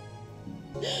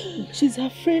 She's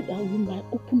afraid that we might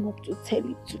open up to tell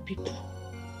it to people.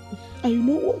 And you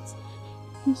know what?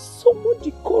 With someone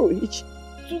the courage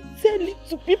to tell it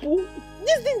to people.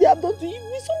 This thing they have done to you,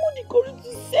 with someone the courage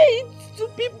to say it to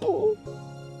people.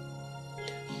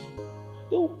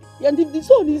 So, and if the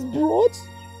son is brought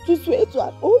to swear to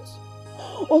an oath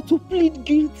or to plead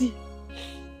guilty,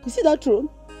 you see that throne?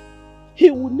 He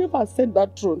would never ascend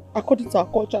that throne according to our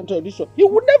culture and tradition. He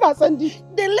would never ascend it.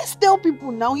 Then let's tell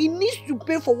people now. He needs to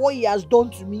pay for what he has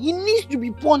done to me. He needs to be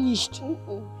punished.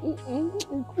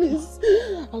 Please,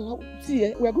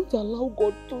 see, we are going to allow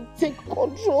God to take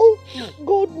control.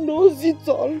 God knows it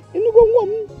all.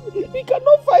 We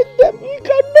cannot fight them. We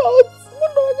cannot.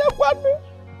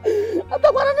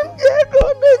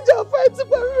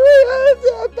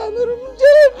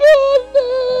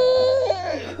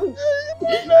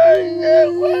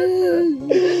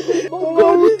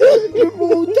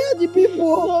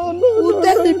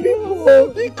 Tell the people. Tell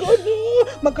the people.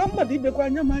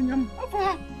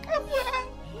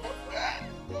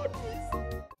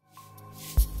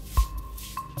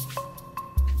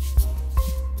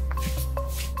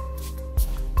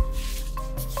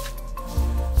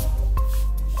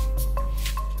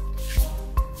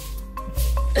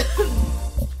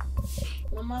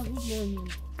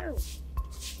 morning. Oh.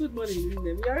 Good morning,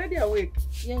 Linem. You're already awake?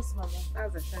 Yes, Mama.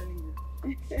 As I'm telling you.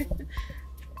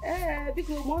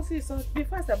 Because Moses, so be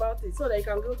fast about it so that you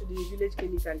can go to the village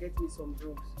clinic and get me some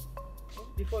drugs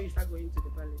before you start going to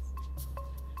the palace.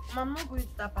 I'm not going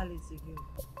to that palace again.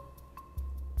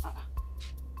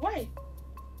 Why?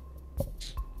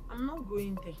 I'm not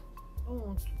going there. I don't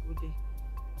want to go there.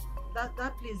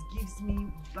 That place gives me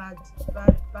bad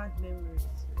memories.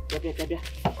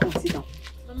 Come sit down.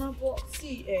 Mama, but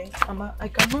see, Mama, I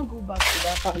cannot go back to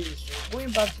that palace.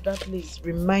 Going back to that place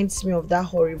reminds me of that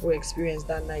horrible experience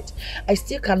that night. I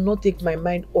still cannot take my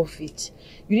mind off it.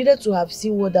 You needed to have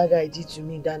seen what that guy did to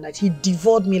me that night. He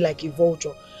devoured me like a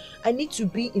vulture. I need to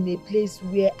be in a place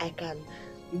where I can,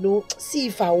 you know, see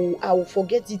if I will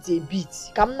forget it a bit.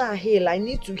 Come now, hell, I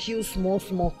need to heal small.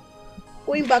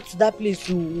 Going back to that place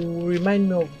will remind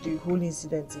me of the whole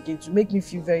incident again, to make me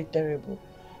feel very terrible.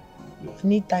 I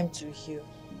need time to heal.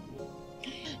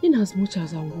 In as much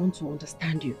as I want to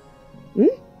understand you,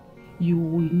 you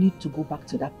will need to go back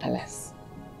to that palace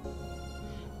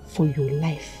for your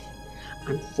life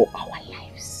and for our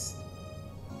lives.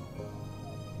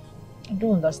 I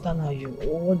don't understand what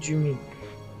do you mean?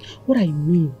 What I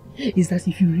mean is that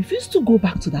if you refuse to go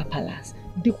back to that palace,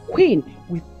 the queen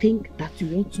will think that you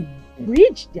want to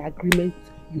breach the agreement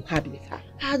you had with her.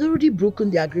 I had already broken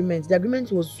the agreement. The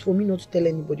agreement was for me not to tell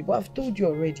anybody, but I've told you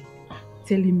already.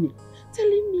 Telling me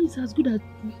is as good as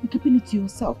keeping it to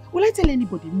yourself. Will I tell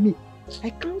anybody? Me? I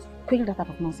can't quell that type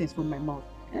of nonsense from my mouth.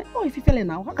 Oh, if you fell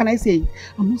now, how can I say it?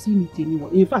 I'm not saying it to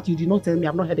anyone. In fact, you did not tell me.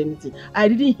 I've not heard anything. I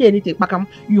didn't hear anything. Bakam,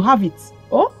 you have it.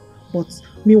 Oh? But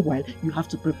meanwhile, you have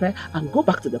to prepare and go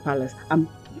back to the palace and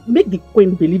make the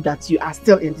queen believe that you are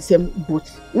still in the same boat.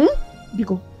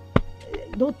 Because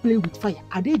don't play with fire.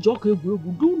 Do not play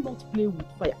with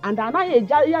fire. And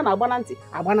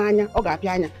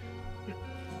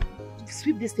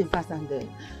sweep this thing fast and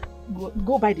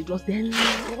go by the doors, then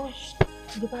rush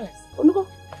to the palace. Oh, no,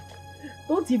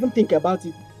 don't even think about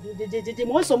it. Don't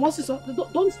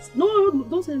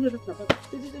say anything about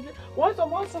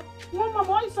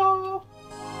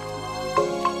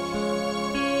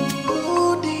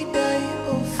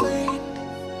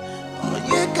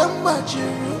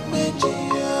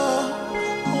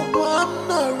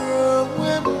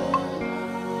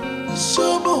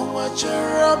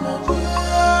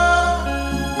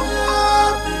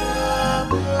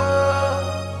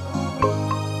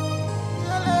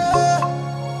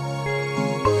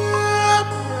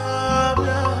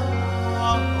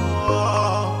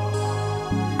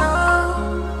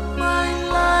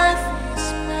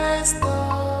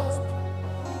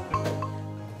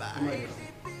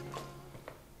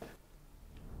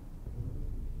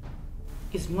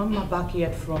Is Mama back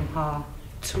yet from her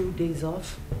 2 days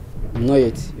off? Not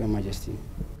yet, Your Majesty.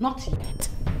 Not yet?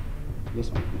 Yes,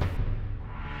 ma'am.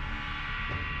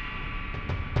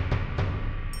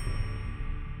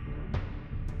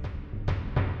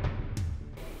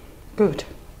 Good.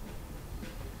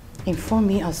 Inform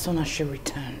me as soon as she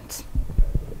returns.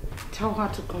 Tell her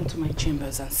to come to my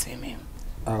chambers and see me.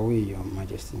 I will, Your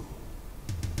Majesty.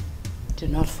 Do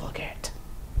not forget.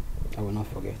 I will not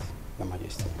forget, Your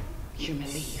Majesty. You may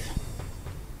leave.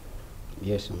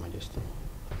 Yes, Your Majesty.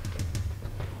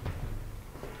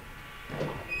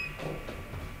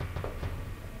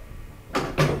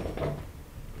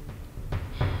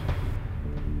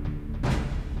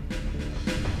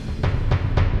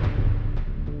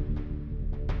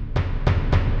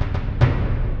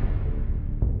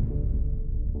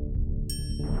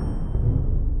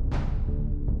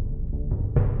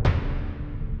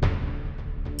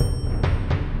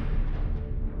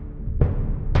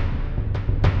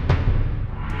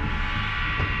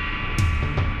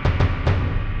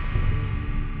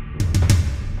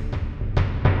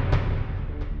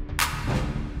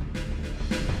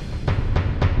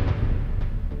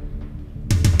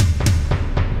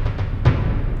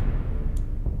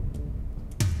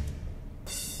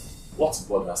 What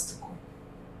bothers the queen?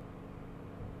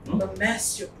 The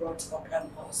mess you brought upon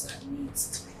us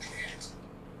needs to be cleared.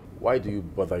 Why do you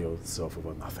bother yourself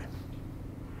over nothing?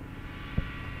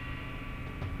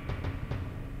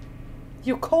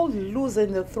 You call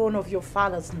losing the throne of your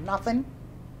fathers nothing?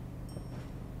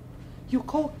 You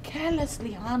call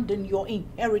carelessly handing your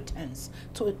inheritance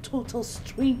to a total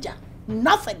stranger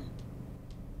nothing?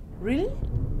 Really?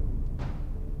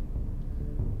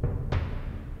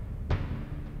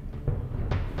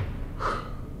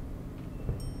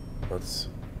 But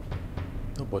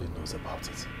nobody knows about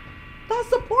it. That's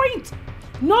the point.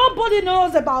 Nobody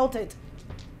knows about it.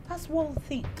 That's what we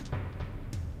think.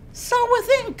 So we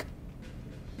think.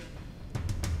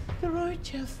 The royal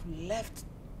chef left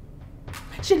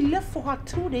She left for her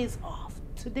 2 days off.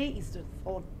 Today is the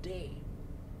 3rd day.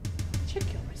 Check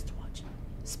your wristwatch.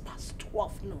 It's past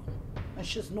 12 noon and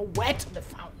she's nowhere to be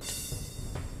found.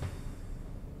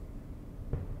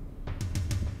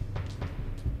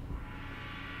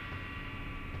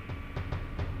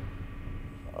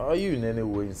 Are you in any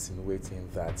way insinuating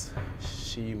that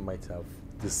she might have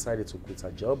decided to quit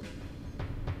her job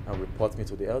and report me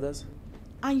to the elders?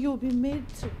 And you'll be made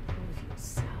to prove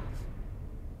yourself.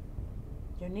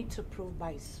 You need to prove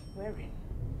by swearing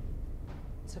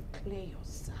to clear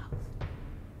yourself.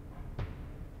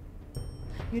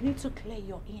 You need to clear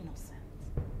your innocence.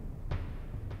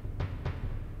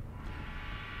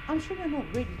 I'm sure you're not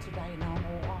ready to die now,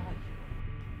 or are you?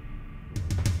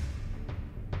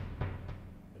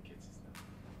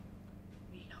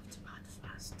 We have to act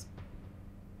fast.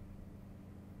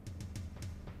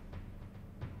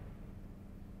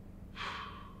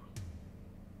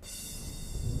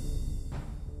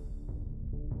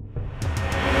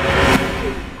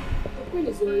 The queen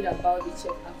is worried about the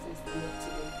chef absence today.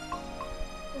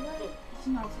 Why is she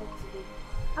not up today?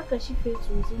 How can she fail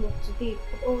to resume work today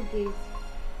of all days?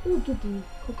 Who will do the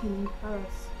cooking in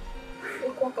Paris?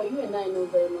 Okwaka, you and I know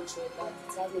very much well that it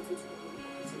has nothing to do with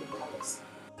cooking in the palace.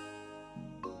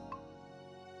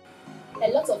 A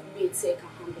lot of maids here can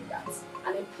handle that,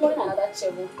 and employing another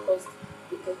chef will cost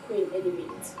the queen any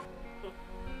minute.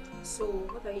 So,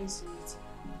 what are you insinuating?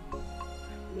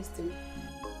 Listen.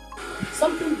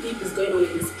 Something deep is going on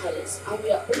in this palace, and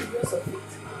we are oblivious of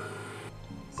it.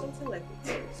 Something like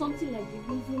it. Something like the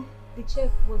reason the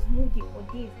chef was moody for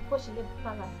days before she left the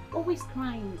palace. Always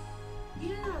crying. Yeah,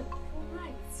 you're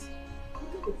right. You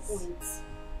get the point.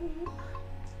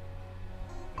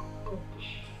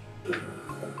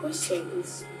 The question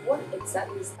is, what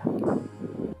exactly is that?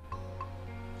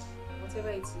 Whatever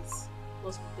it is,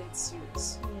 must be dead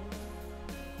serious.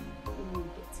 You will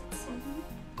get it.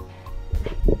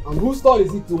 And whose turn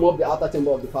is it to mop the outer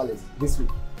chamber of the palace this week?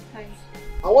 Hi.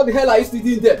 And what the hell are you still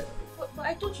doing there? But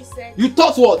I thought you said... You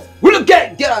thought what? Will you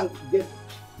get to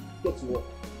work?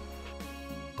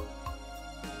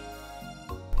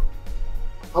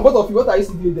 And both of you, what are you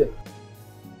still doing there?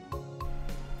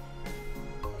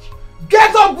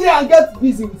 Get up there and get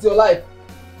busy with your life.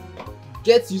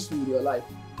 Get useful with your life.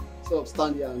 Stop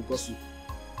stand here and gossip.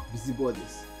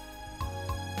 Busybodies.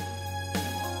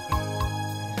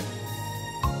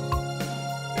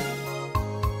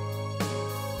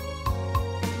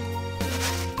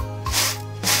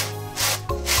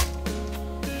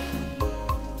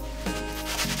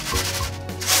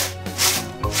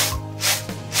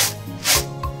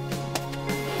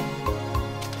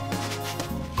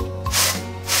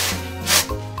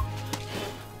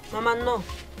 Mama, no.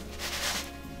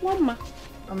 Mama.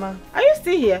 Mama. Are you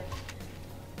still here?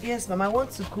 Yes, Mama. I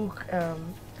want to cook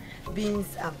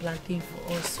beans and plantain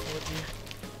for us for dinner.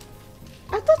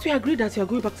 I thought we agreed that you are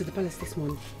going back to the palace this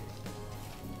morning.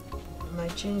 I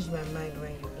changed my mind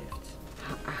when you left.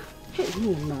 Hey,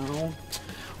 no now.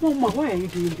 Mama, why are you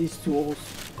doing this to us?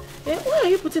 Why are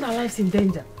you putting our lives in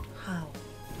danger? How?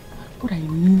 What I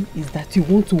mean is that you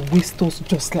want to waste us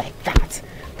just like that.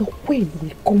 The queen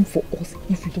will come for us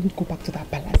if we don't go back to that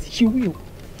palace. She will.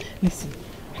 Listen,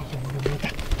 I am your mother.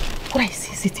 What I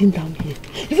see sitting down here,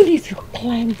 even if you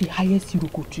climb the highest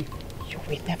Iroko tree, you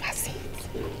will never see it.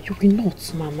 You will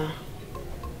not. Mama,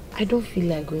 I don't feel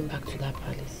like going back to that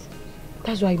palace.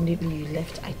 That's why immediately you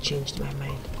left, I changed my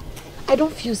mind. I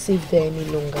don't feel safe there any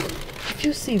longer. I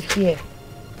feel safe here.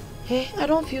 I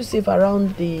don't feel safe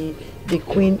around the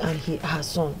queen and her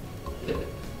son.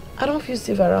 I don't feel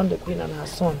safe around the queen and her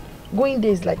son. Going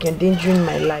there is like endangering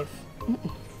my life.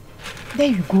 There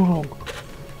you go wrong.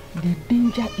 The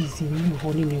danger is in you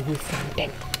running away from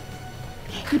them.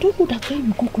 You don't know that when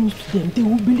you go close to them, they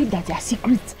will believe that their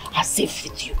secrets are safe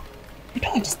with you. You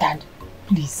don't understand?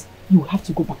 Please, you have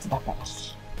to go back to that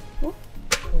palace. Oh,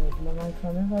 Mama, if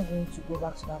I'm ever going to go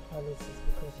back to that palace, it's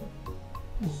because of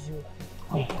you.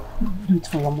 Do it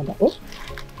for your mother. Oh,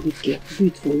 do it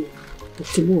for me. But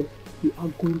tomorrow, you are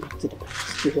going back to the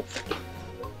palace to work.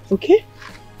 Okay?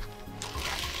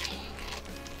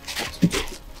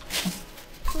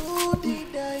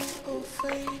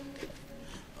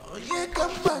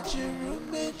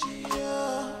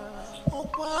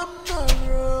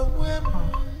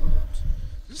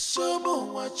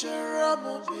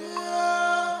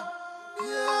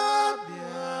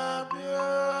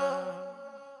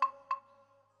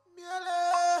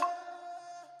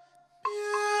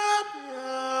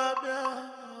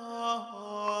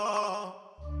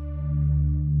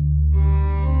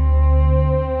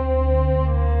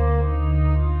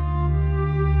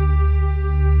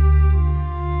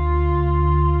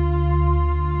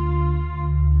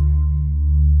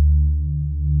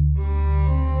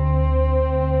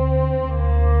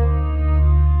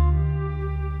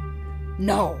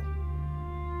 No.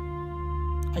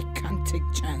 I can't take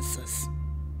chances.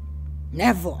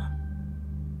 Never.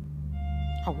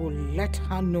 I will let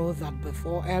her know that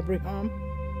before Abraham,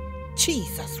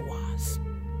 Jesus was.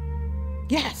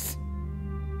 Yes.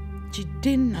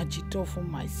 Jide Najito for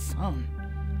my son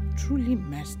truly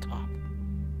messed up.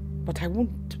 But I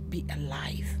won't be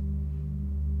alive.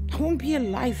 I won't be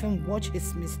alive and watch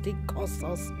his mistake cost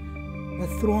us the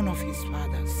throne of his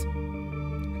fathers.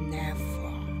 Never.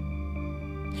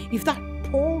 If that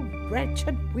poor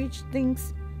wretched witch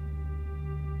thinks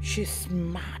she's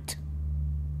smart,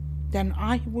 then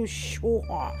I will show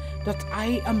her that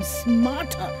I am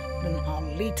smarter than her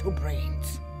little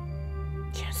brains.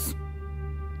 Yes,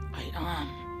 I am.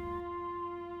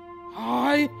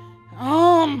 I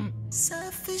am.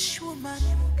 Selfish woman,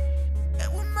 a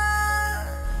woman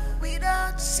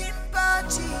without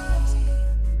sympathy,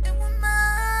 a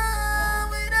woman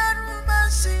without woman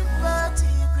sympathy,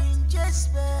 Queen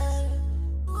Jezebel.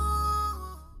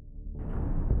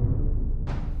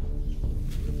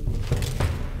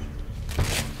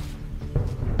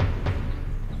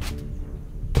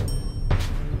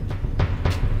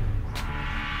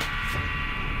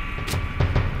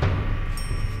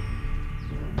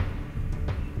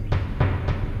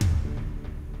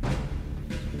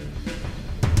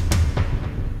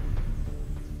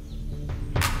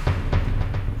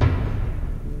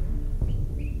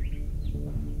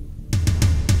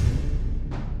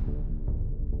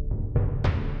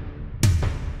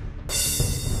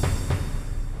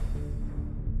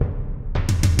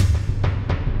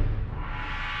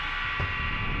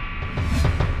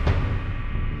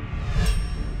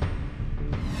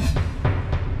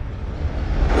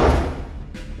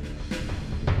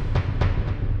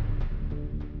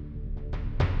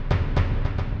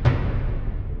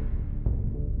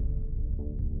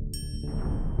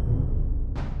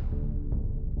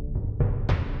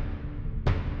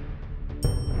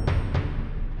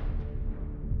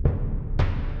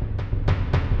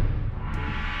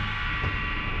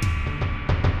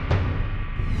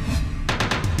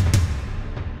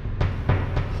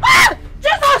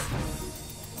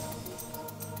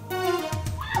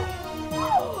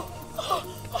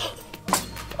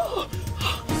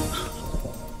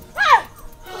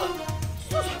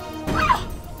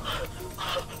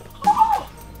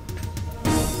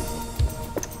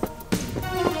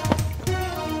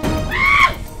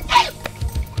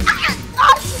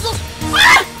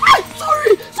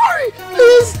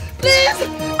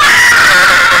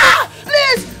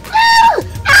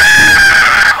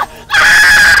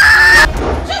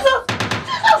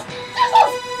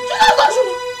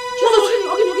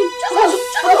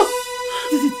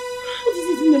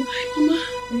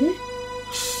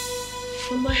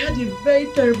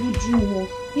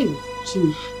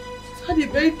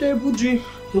 Dream.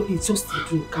 No, it's just a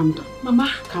dream. Calm down.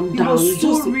 Mama, calm down. It was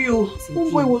so real.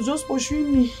 Homeboy was just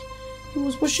pursuing me. He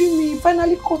was pursuing me. He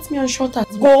finally caught me and shot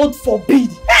at me. God forbid.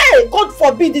 Hey, God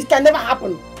forbid this can never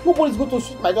happen. Nobody's going to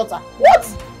shoot my daughter. What?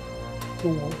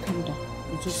 Don't worry, calm down.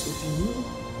 It's just a dream.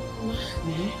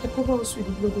 I cover us with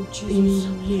the blood of Jesus.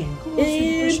 Amen.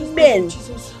 Amen.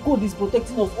 Jesus. God is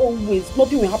protecting us always.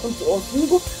 Nothing will happen to us. We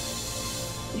go.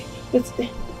 Let's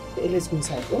go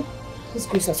inside. Oh? Let's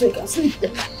go inside so you can sleep.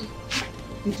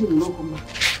 You will not come back.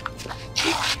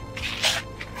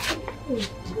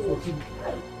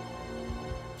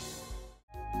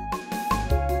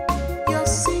 Your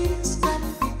sins can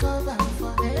be covered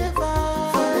forever,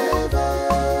 forever.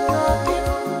 Your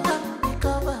evil can be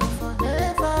covered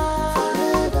forever,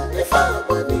 forever. If our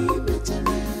body better,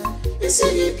 it's a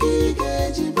key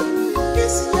gauge.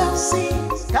 Your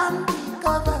sins can be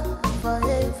covered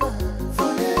forever,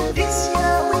 forever. This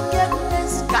year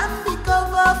wickedness can be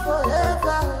covered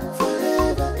forever,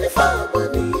 forever. If our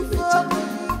body better,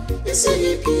 it's a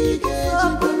key gauge.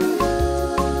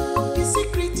 The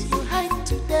secret you hide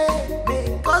today may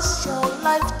cost your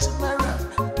life tomorrow.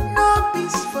 No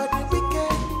peace for the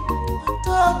wicked.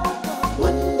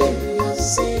 One day your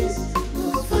sins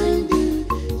will find you.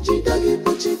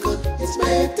 It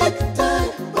may take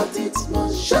time, but it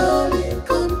must surely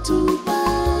come to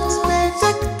pass. It may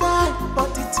take time,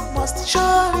 but it must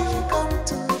surely come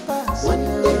to pass. One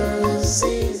day your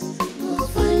sins will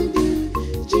find you.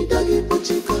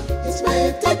 It may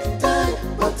take time,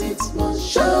 but it must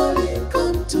surely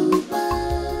come to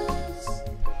pass.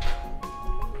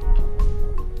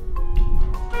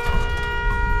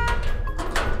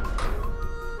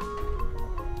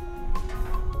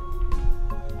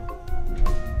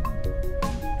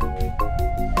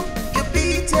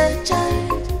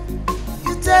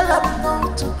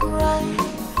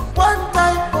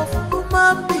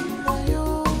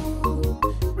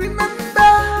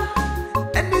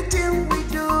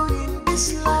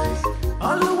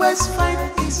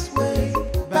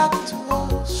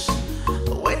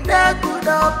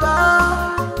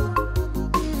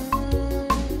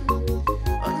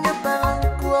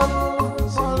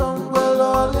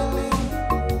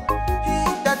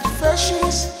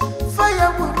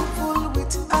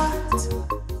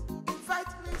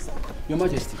 Your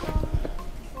Majesty,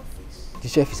 the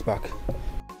chef is back.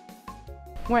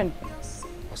 When?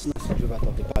 As soon as he drove out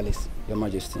of the palace, Your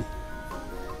Majesty.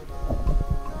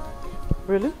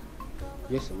 Really?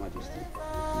 Yes, Your Majesty.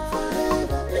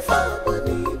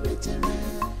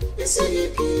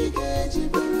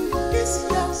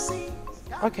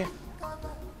 Okay.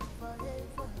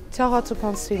 Tell her to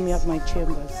come see me at my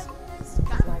chambers.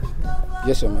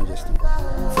 Yes, Your Majesty.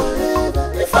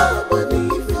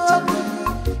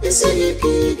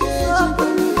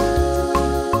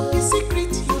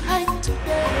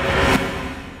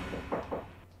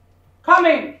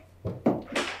 Coming!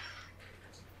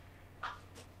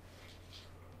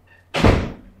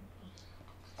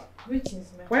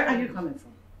 Where are you coming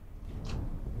from?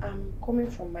 I'm coming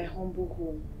from my humble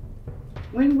home.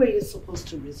 When were you supposed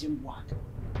to resume work?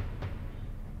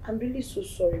 I'm really so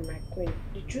sorry, my queen.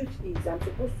 The truth is, I'm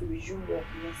supposed to resume work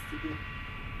yesterday.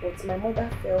 But my mother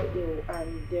fell ill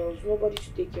and there was nobody to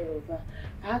take care of her.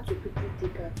 I had to quickly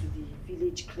take her to the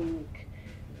village clinic.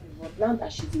 But now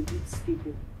that she's a bit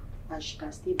stable and she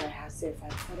can stay by herself, I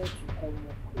decided to come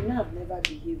work. You know, I've never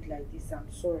behaved like this.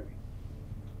 I'm sorry.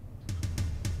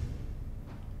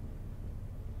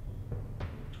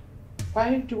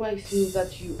 Why do I feel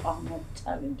that you are not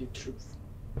telling the truth?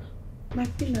 My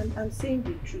queen, I'm saying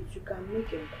the truth. You can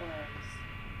make inquiries.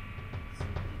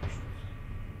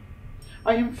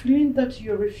 I am feeling that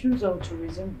your refusal to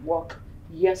resume work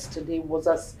yesterday was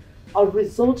as a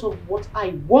result of what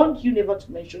I warned you never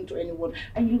to mention to anyone,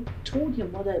 and you told your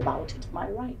mother about it. Am I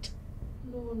right?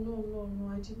 No.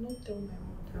 I did not tell my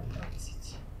mother about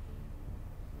it.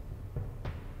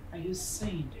 Are you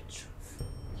saying the truth?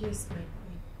 Yes, my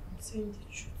queen. I'm saying the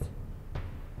truth.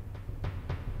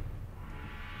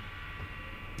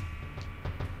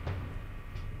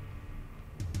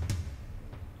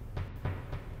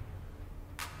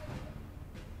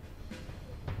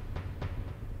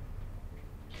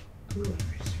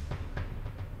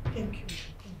 Thank you.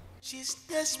 She's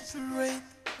desperate,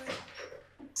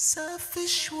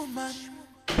 selfish woman,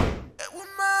 a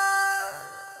woman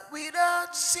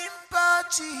without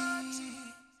sympathy,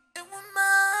 a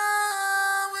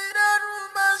woman without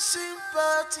woman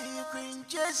sympathy, Queen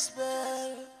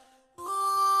Jezebel,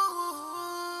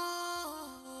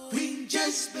 Queen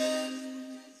Jezebel,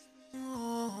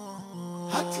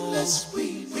 heartless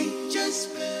Queen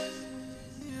Jezebel.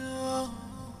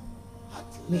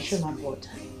 Mission abort.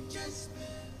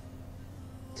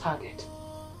 Target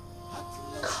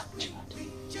captured.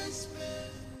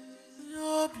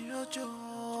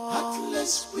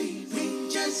 Heartless Queen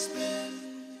Jezebel.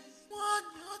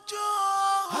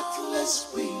 Heartless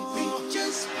Queen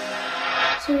Jezebel.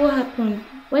 So what happened?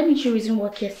 Why didn't you resume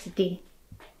work yesterday?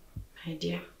 My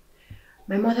dear,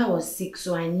 my mother was sick,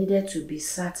 so I needed to be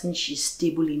certain she's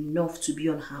stable enough to be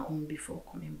on her own before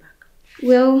coming back.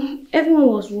 Well, everyone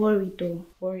was worried though.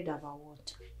 Worried about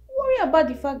what? Worried about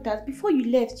the fact that before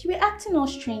you left, you were acting all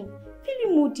strange,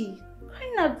 feeling moody,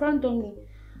 crying out randomly.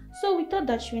 So we thought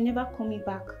that you were never coming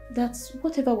back. That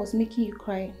whatever was making you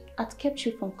cry had kept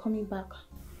you from coming back.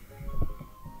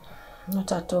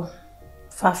 Not at all.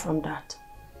 Far from that.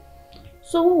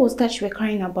 So what was that you were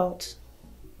crying about?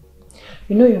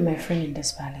 You know you're my friend in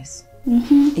this palace.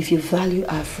 Mm-hmm. If you value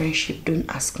our friendship, don't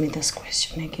ask me this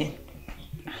question again.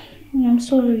 I'm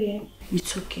sorry.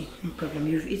 It's okay, no problem.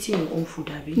 You've eaten your own food,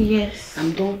 Abby. Yes.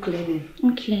 I'm done cleaning.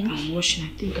 Okay. I'm washing. I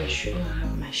think I should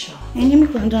have my shower. And let me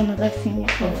go and do another thing.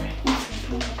 Alright.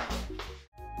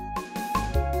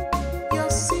 Your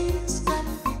sins can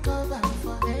be covered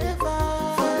forever.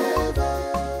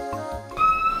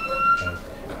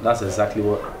 That's exactly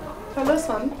what. Hello,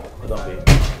 son. Hold on, babe.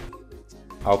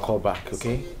 I'll call back,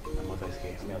 okay? My mother is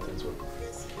here. Let me attend to her.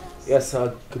 Yes,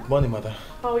 good morning, mother.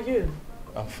 How are you?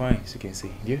 I'm fine, as you can see.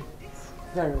 You?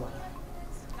 Very well.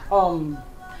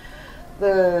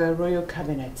 The royal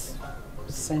cabinet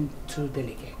sent 2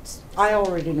 delegates. I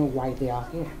already know why they are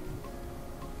here.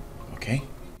 Okay.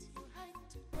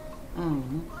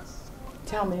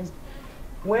 Tell me,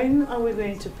 when are we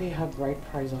going to pay her bride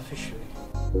price officially?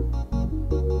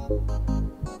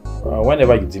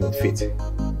 Whenever you deem it fit.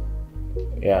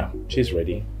 Yeah, she's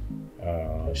ready.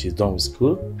 She's done with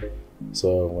school.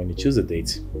 So when you choose a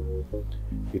date,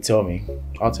 you tell me.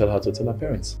 I'll tell her to tell her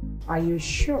parents. Are you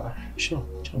sure? Sure,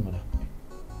 mother.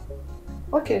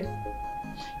 Okay.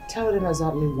 Tell them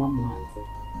exactly 1 month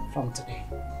from today.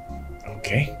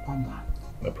 Okay. 1 month.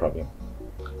 No problem.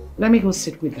 Let me go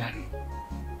sit with them.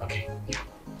 Okay. Yeah.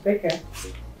 Take care.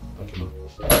 Okay.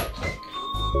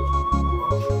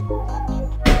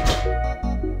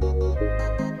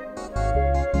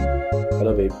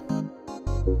 Hello, babe.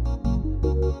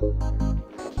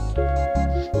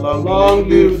 Long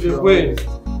live the Queen.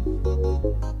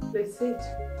 Please sit.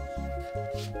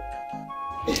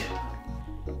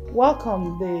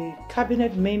 Welcome the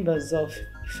cabinet members of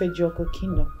Ifejoko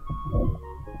Kingdom.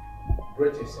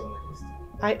 Greetings, Your Majesty.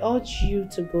 I urge you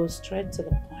to go straight to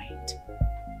the point.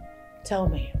 Tell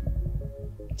me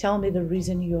the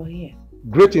reason you're here.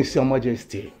 Greetings, Your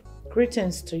Majesty.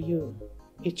 Greetings to you,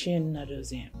 Ichin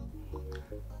Nadozie.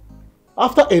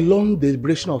 After a long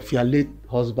deliberation of your late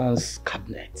husband's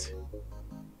cabinet,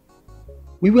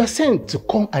 we were sent to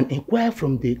come and inquire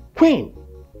from the Queen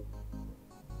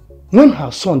when her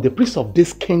son, the prince of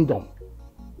this kingdom,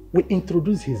 will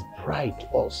introduce his bride to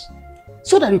us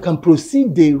so that we can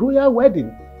proceed the royal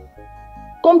wedding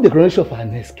come the coronation of our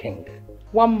next king.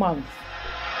 1 month.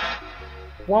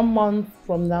 1 month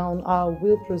from now, I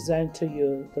will present to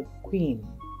you the Queen,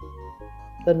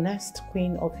 the next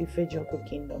Queen of Ifejoko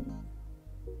Kingdom.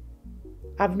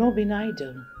 I've not been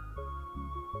idle.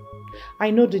 I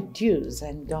know the do's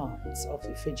and don'ts of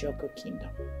Ifejoko Kingdom.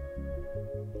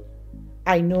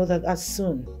 I know that as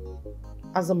soon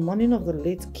as the mourning of the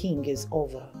late king is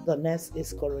over, the next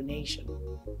is coronation.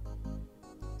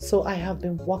 So I have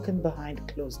been walking behind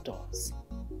closed doors.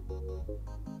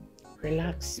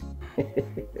 Relax.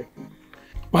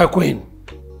 My queen,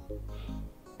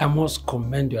 I must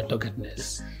commend your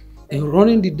doggedness in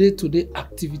running the day-to-day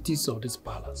activities of this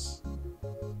palace.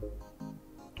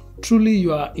 Truly,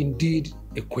 you are indeed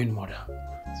a queen mother.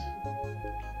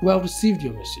 We have received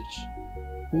your message.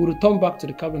 We will return back to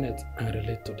the cabinet and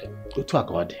relate to them. Go to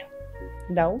Agodi.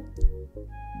 No.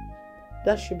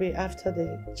 That should be after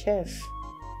the chef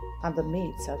and the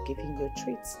maids have given you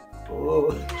treats. Oh.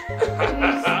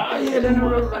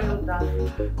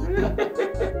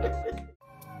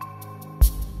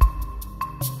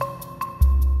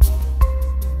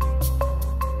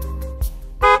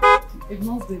 It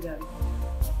must be done.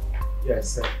 Yes,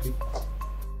 sir.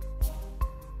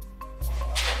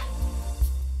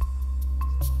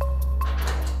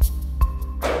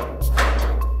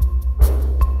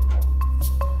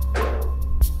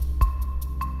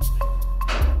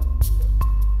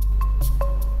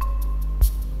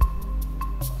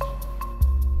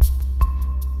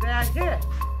 They are here.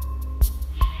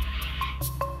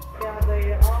 There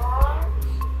they are.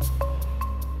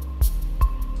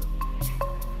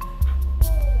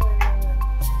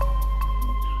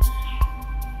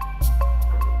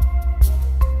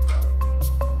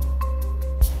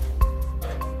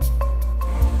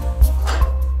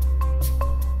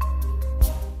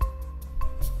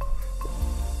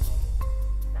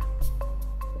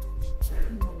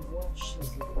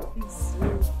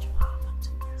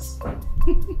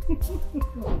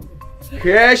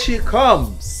 Here she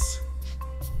comes.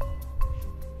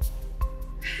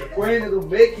 The queen of the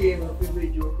making of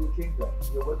Ifejoko Kingdom.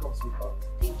 You're welcome, sweetheart.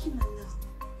 Thank you, my love.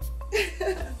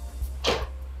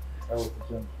 How was the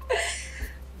journey?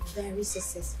 Very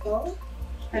successful.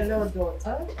 Hello,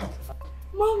 daughter.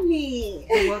 Mommy.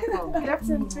 You're welcome. Good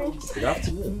afternoon, Prince. Good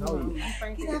afternoon. How are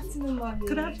you? Good afternoon, Mommy.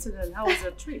 Good afternoon. How was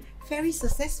your trip? Very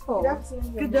successful. Good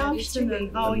afternoon. Good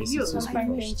afternoon. How are you?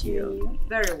 Thank you.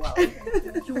 Very well.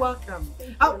 You're welcome.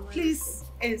 Oh, please,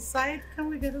 inside. Can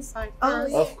we get inside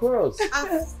first? Of course.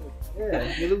 Absolutely.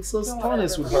 Yeah, you look so stunning,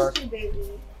 sweetheart. Thank you,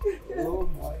 baby. Oh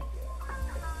my.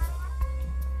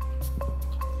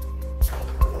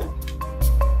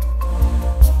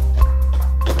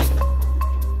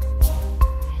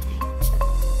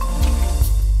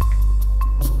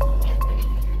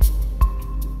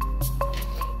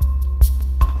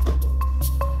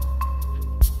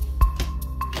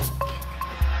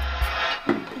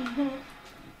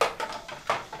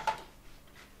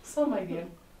 So, my dear,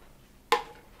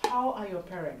 how are your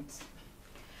parents?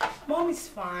 Mom is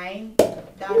fine.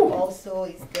 Dad also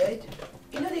is good.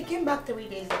 You know, they came back 3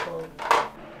 days ago.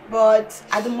 But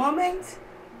at the moment,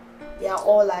 they are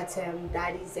all at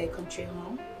Daddy's country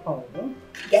home. Oh.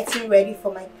 Getting ready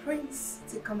for my prince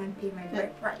to come and pay my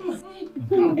bride price.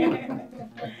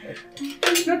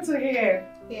 Good to hear.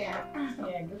 Yeah.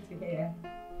 Yeah, good to hear.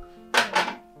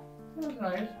 All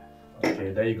right.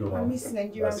 Okay, there you go, I Mom. miss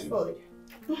Nigerian That's it. food.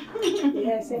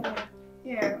 Yeah, same here.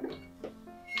 Yeah.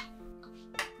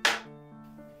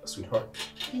 Sweetheart,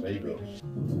 there you go.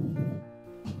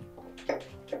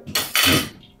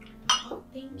 Oh,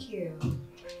 thank you.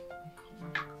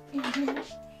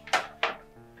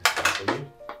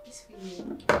 It's for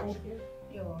you. Thank you.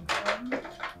 You're welcome.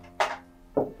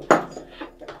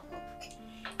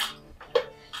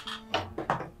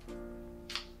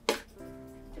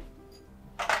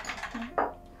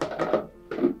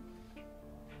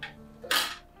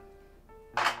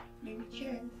 Maybe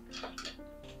cheers.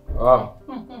 Ah.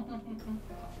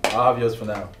 I'll have yours for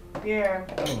now. Yeah.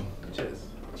 Cheers.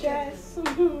 Cheers. It's a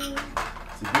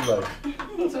good life.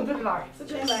 It's a good life.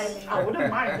 It's a good life. I wouldn't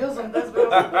mind using this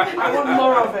because I want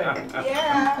more of it.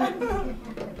 Yeah.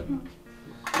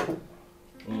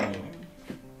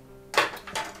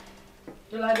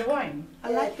 You like the wine?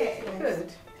 I like it.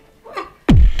 Good.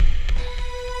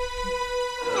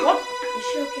 What? Is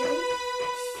she okay?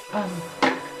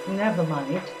 Never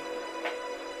mind.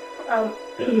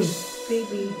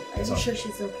 Baby, are you sure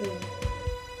she's okay?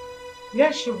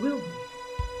 Yes, she will be.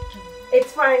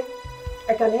 It's fine.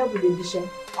 I can help with the dishes.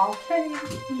 Okay,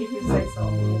 if you say so.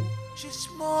 She's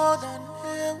more than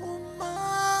a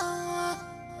woman.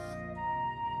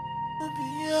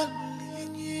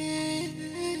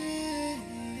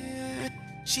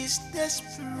 She's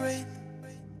desperate,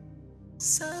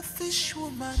 selfish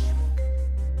woman.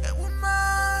 A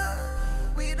woman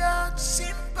without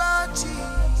sympathy.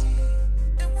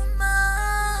 A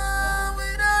woman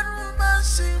without woman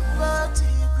sympathy.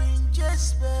 Queen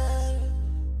Jezebel.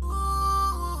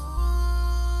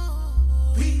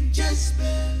 Queen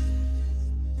Jezebel.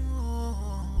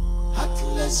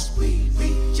 Heartless Queen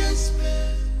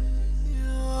Jezebel.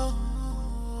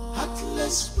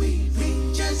 Heartless Queen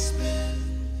Jezebel.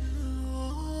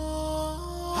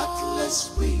 Heartless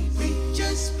Queen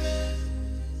Jezebel.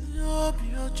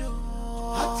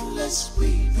 Heartless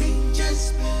Queen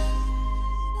Jezebel.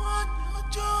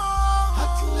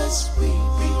 Heartless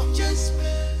Queen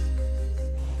Jezebel.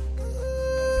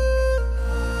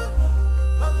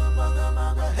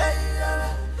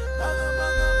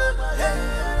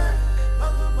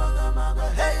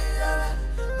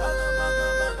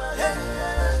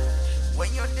 When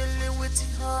you're dealing with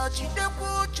her, she the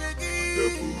butchegi.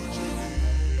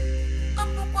 I'm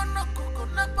the one that cook on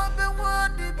that baby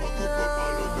one.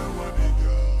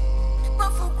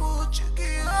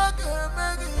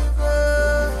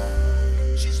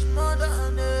 She's more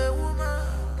than a woman,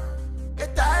 a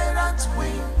tyrant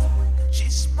queen.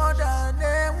 She's more than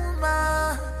a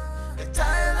woman, a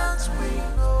tyrant queen.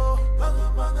 Oh, maga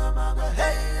maga maga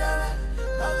hey,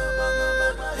 maga maga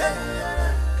maga hey,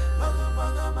 maga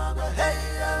maga hey,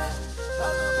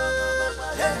 maga maga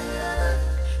hey.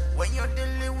 When you're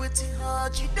dealing with her,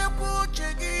 she the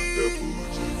butchegi.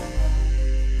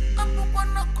 I'm the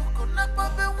one that cook on that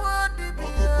baby one.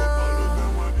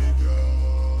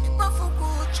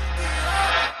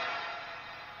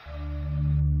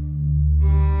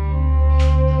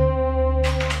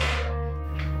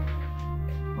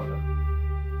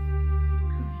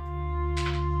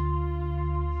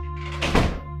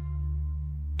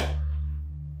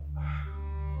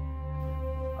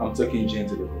 I'm taking Jane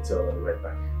to the hotel. I'll be right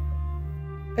back.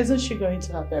 Isn't she going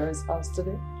to her parents' house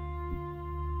today?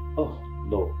 Oh,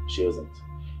 no, she isn't.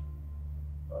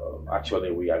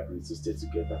 Actually, we agreed to stay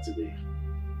together today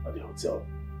at the hotel.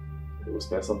 We will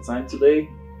spend some time today,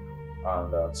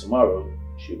 and tomorrow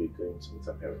she'll be going to meet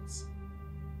her parents.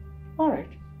 Alright.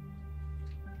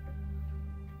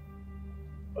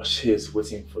 She is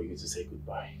waiting for you to say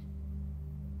goodbye.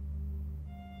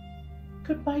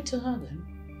 Goodbye to her then.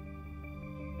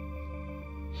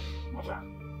 Mother,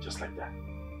 just like that.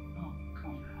 Oh,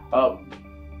 come on.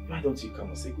 Why don't you come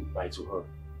and say goodbye to her?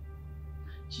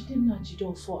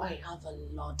 For I have a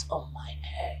lot on my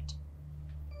head.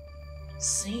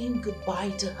 Saying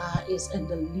goodbye to her is in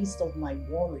the list of my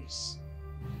worries.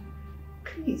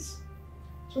 Please,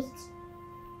 just...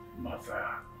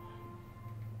 Mother,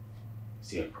 is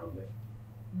there a problem?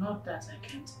 Not that I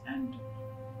can't handle.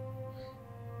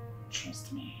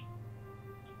 Trust me.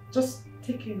 Just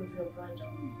take care of your brother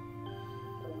on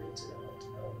the way to the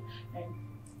hotel and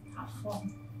have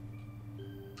fun.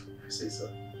 If you say so.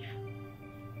 Yeah.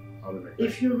 I'll be right back.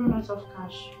 If you run out of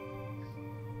cash.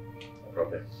 No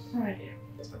problem. Alright, dear.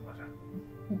 That's my mother.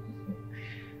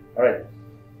 Alright.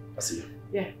 I'll see you.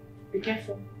 Yeah. Be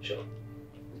careful. Sure.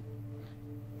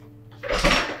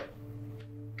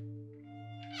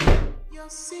 Your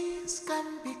sins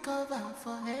can be covered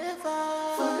forever.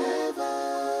 Forever.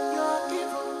 Your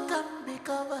evil can be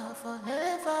covered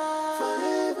forever.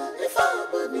 Forever. If I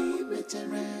believe it,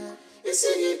 it's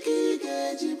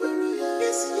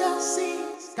your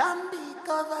sins can be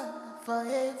covered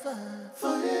forever.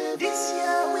 Forever. This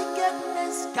year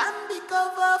wickedness can be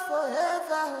covered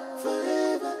forever.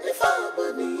 Forever. If I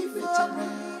believe it,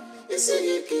 it's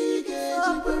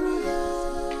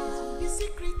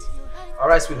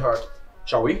Alright, sweetheart.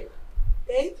 Shall we?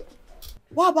 Babe,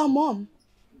 what about Mom?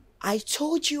 I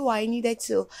told you I needed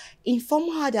to inform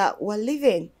her that we're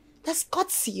leaving. That's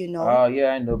gutsy, you know.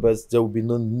 Yeah, I know, but there will be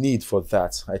no need for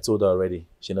that. I told her already.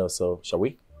 She knows, so shall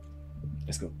we?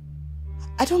 Let's go.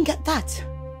 I don't get that.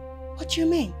 What do you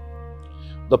mean?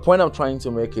 The point I'm trying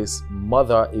to make is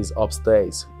mother is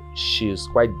upstairs. She's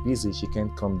quite busy. She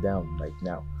can't come down right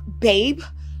now. Babe,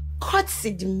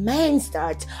 courtesy demands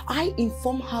that I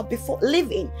inform her before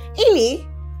leaving. Inni?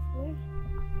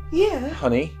 Yeah.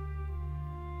 Honey,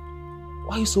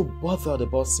 why are you so bothered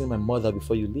about seeing my mother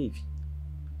before you leave?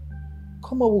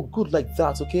 Come on, we're good like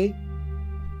that, okay?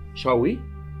 Shall we?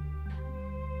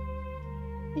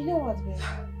 You know what, babe?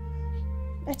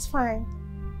 It's fine.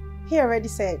 He already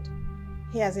said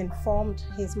he has informed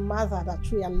his mother that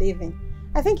we are leaving.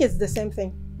 I think it's the same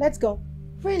thing. Let's go.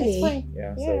 Really? It's fine.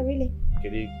 Yeah, Yeah, so really.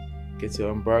 Can you get your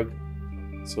own bag?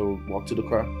 So walk to the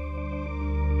car.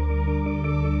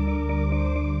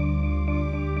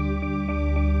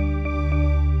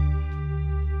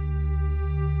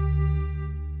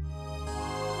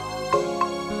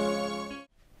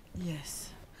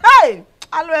 Yes. Hey!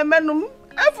 Alo emenum.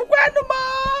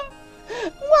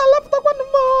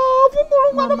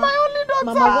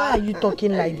 Mama, why are you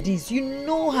talking like this? You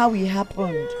know how it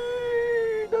happened.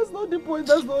 That's not the point.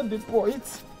 That's not the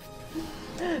point.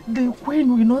 The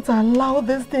queen will not allow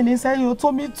this thing inside your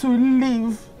tummy to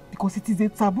live because it is a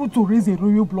taboo to raise a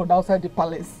royal blood outside the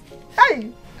palace.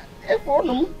 Hey!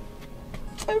 Mama,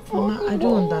 I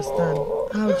don't understand.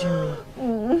 How do you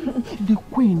mean? The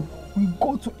queen will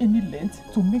go to any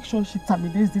length to make sure she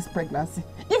terminates this pregnancy.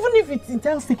 Even if it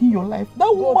entails taking your life,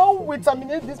 that woman will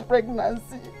terminate this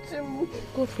pregnancy.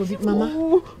 God forbid, Mama.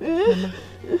 Mama,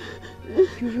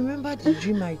 you remember the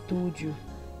dream I told you?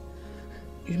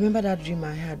 You remember that dream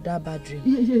I had, that bad dream?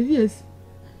 Yes.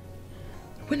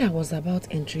 When I was about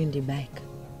entering the bike,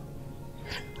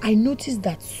 I noticed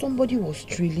that somebody was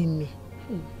trailing me.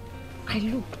 I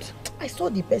looked. I saw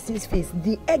the person's face,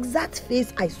 the exact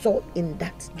face I saw in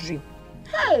that dream.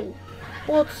 Hey!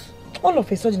 But all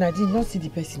of a sudden, I did not see the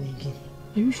person again.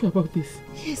 Are you sure about this?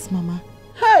 Yes, Mama.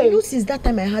 Hey! You know, since that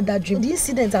time I had that dream, the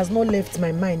incident has not left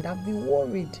my mind. I've been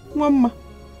worried. Mama,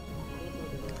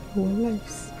 our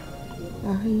lives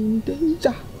are in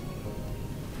danger.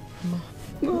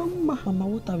 Mama,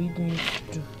 what are we going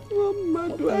to do?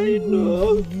 Mama, do I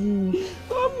know?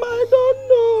 Mama,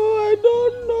 I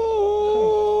don't know.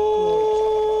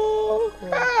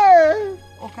 Hey!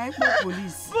 Okay,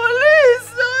 police.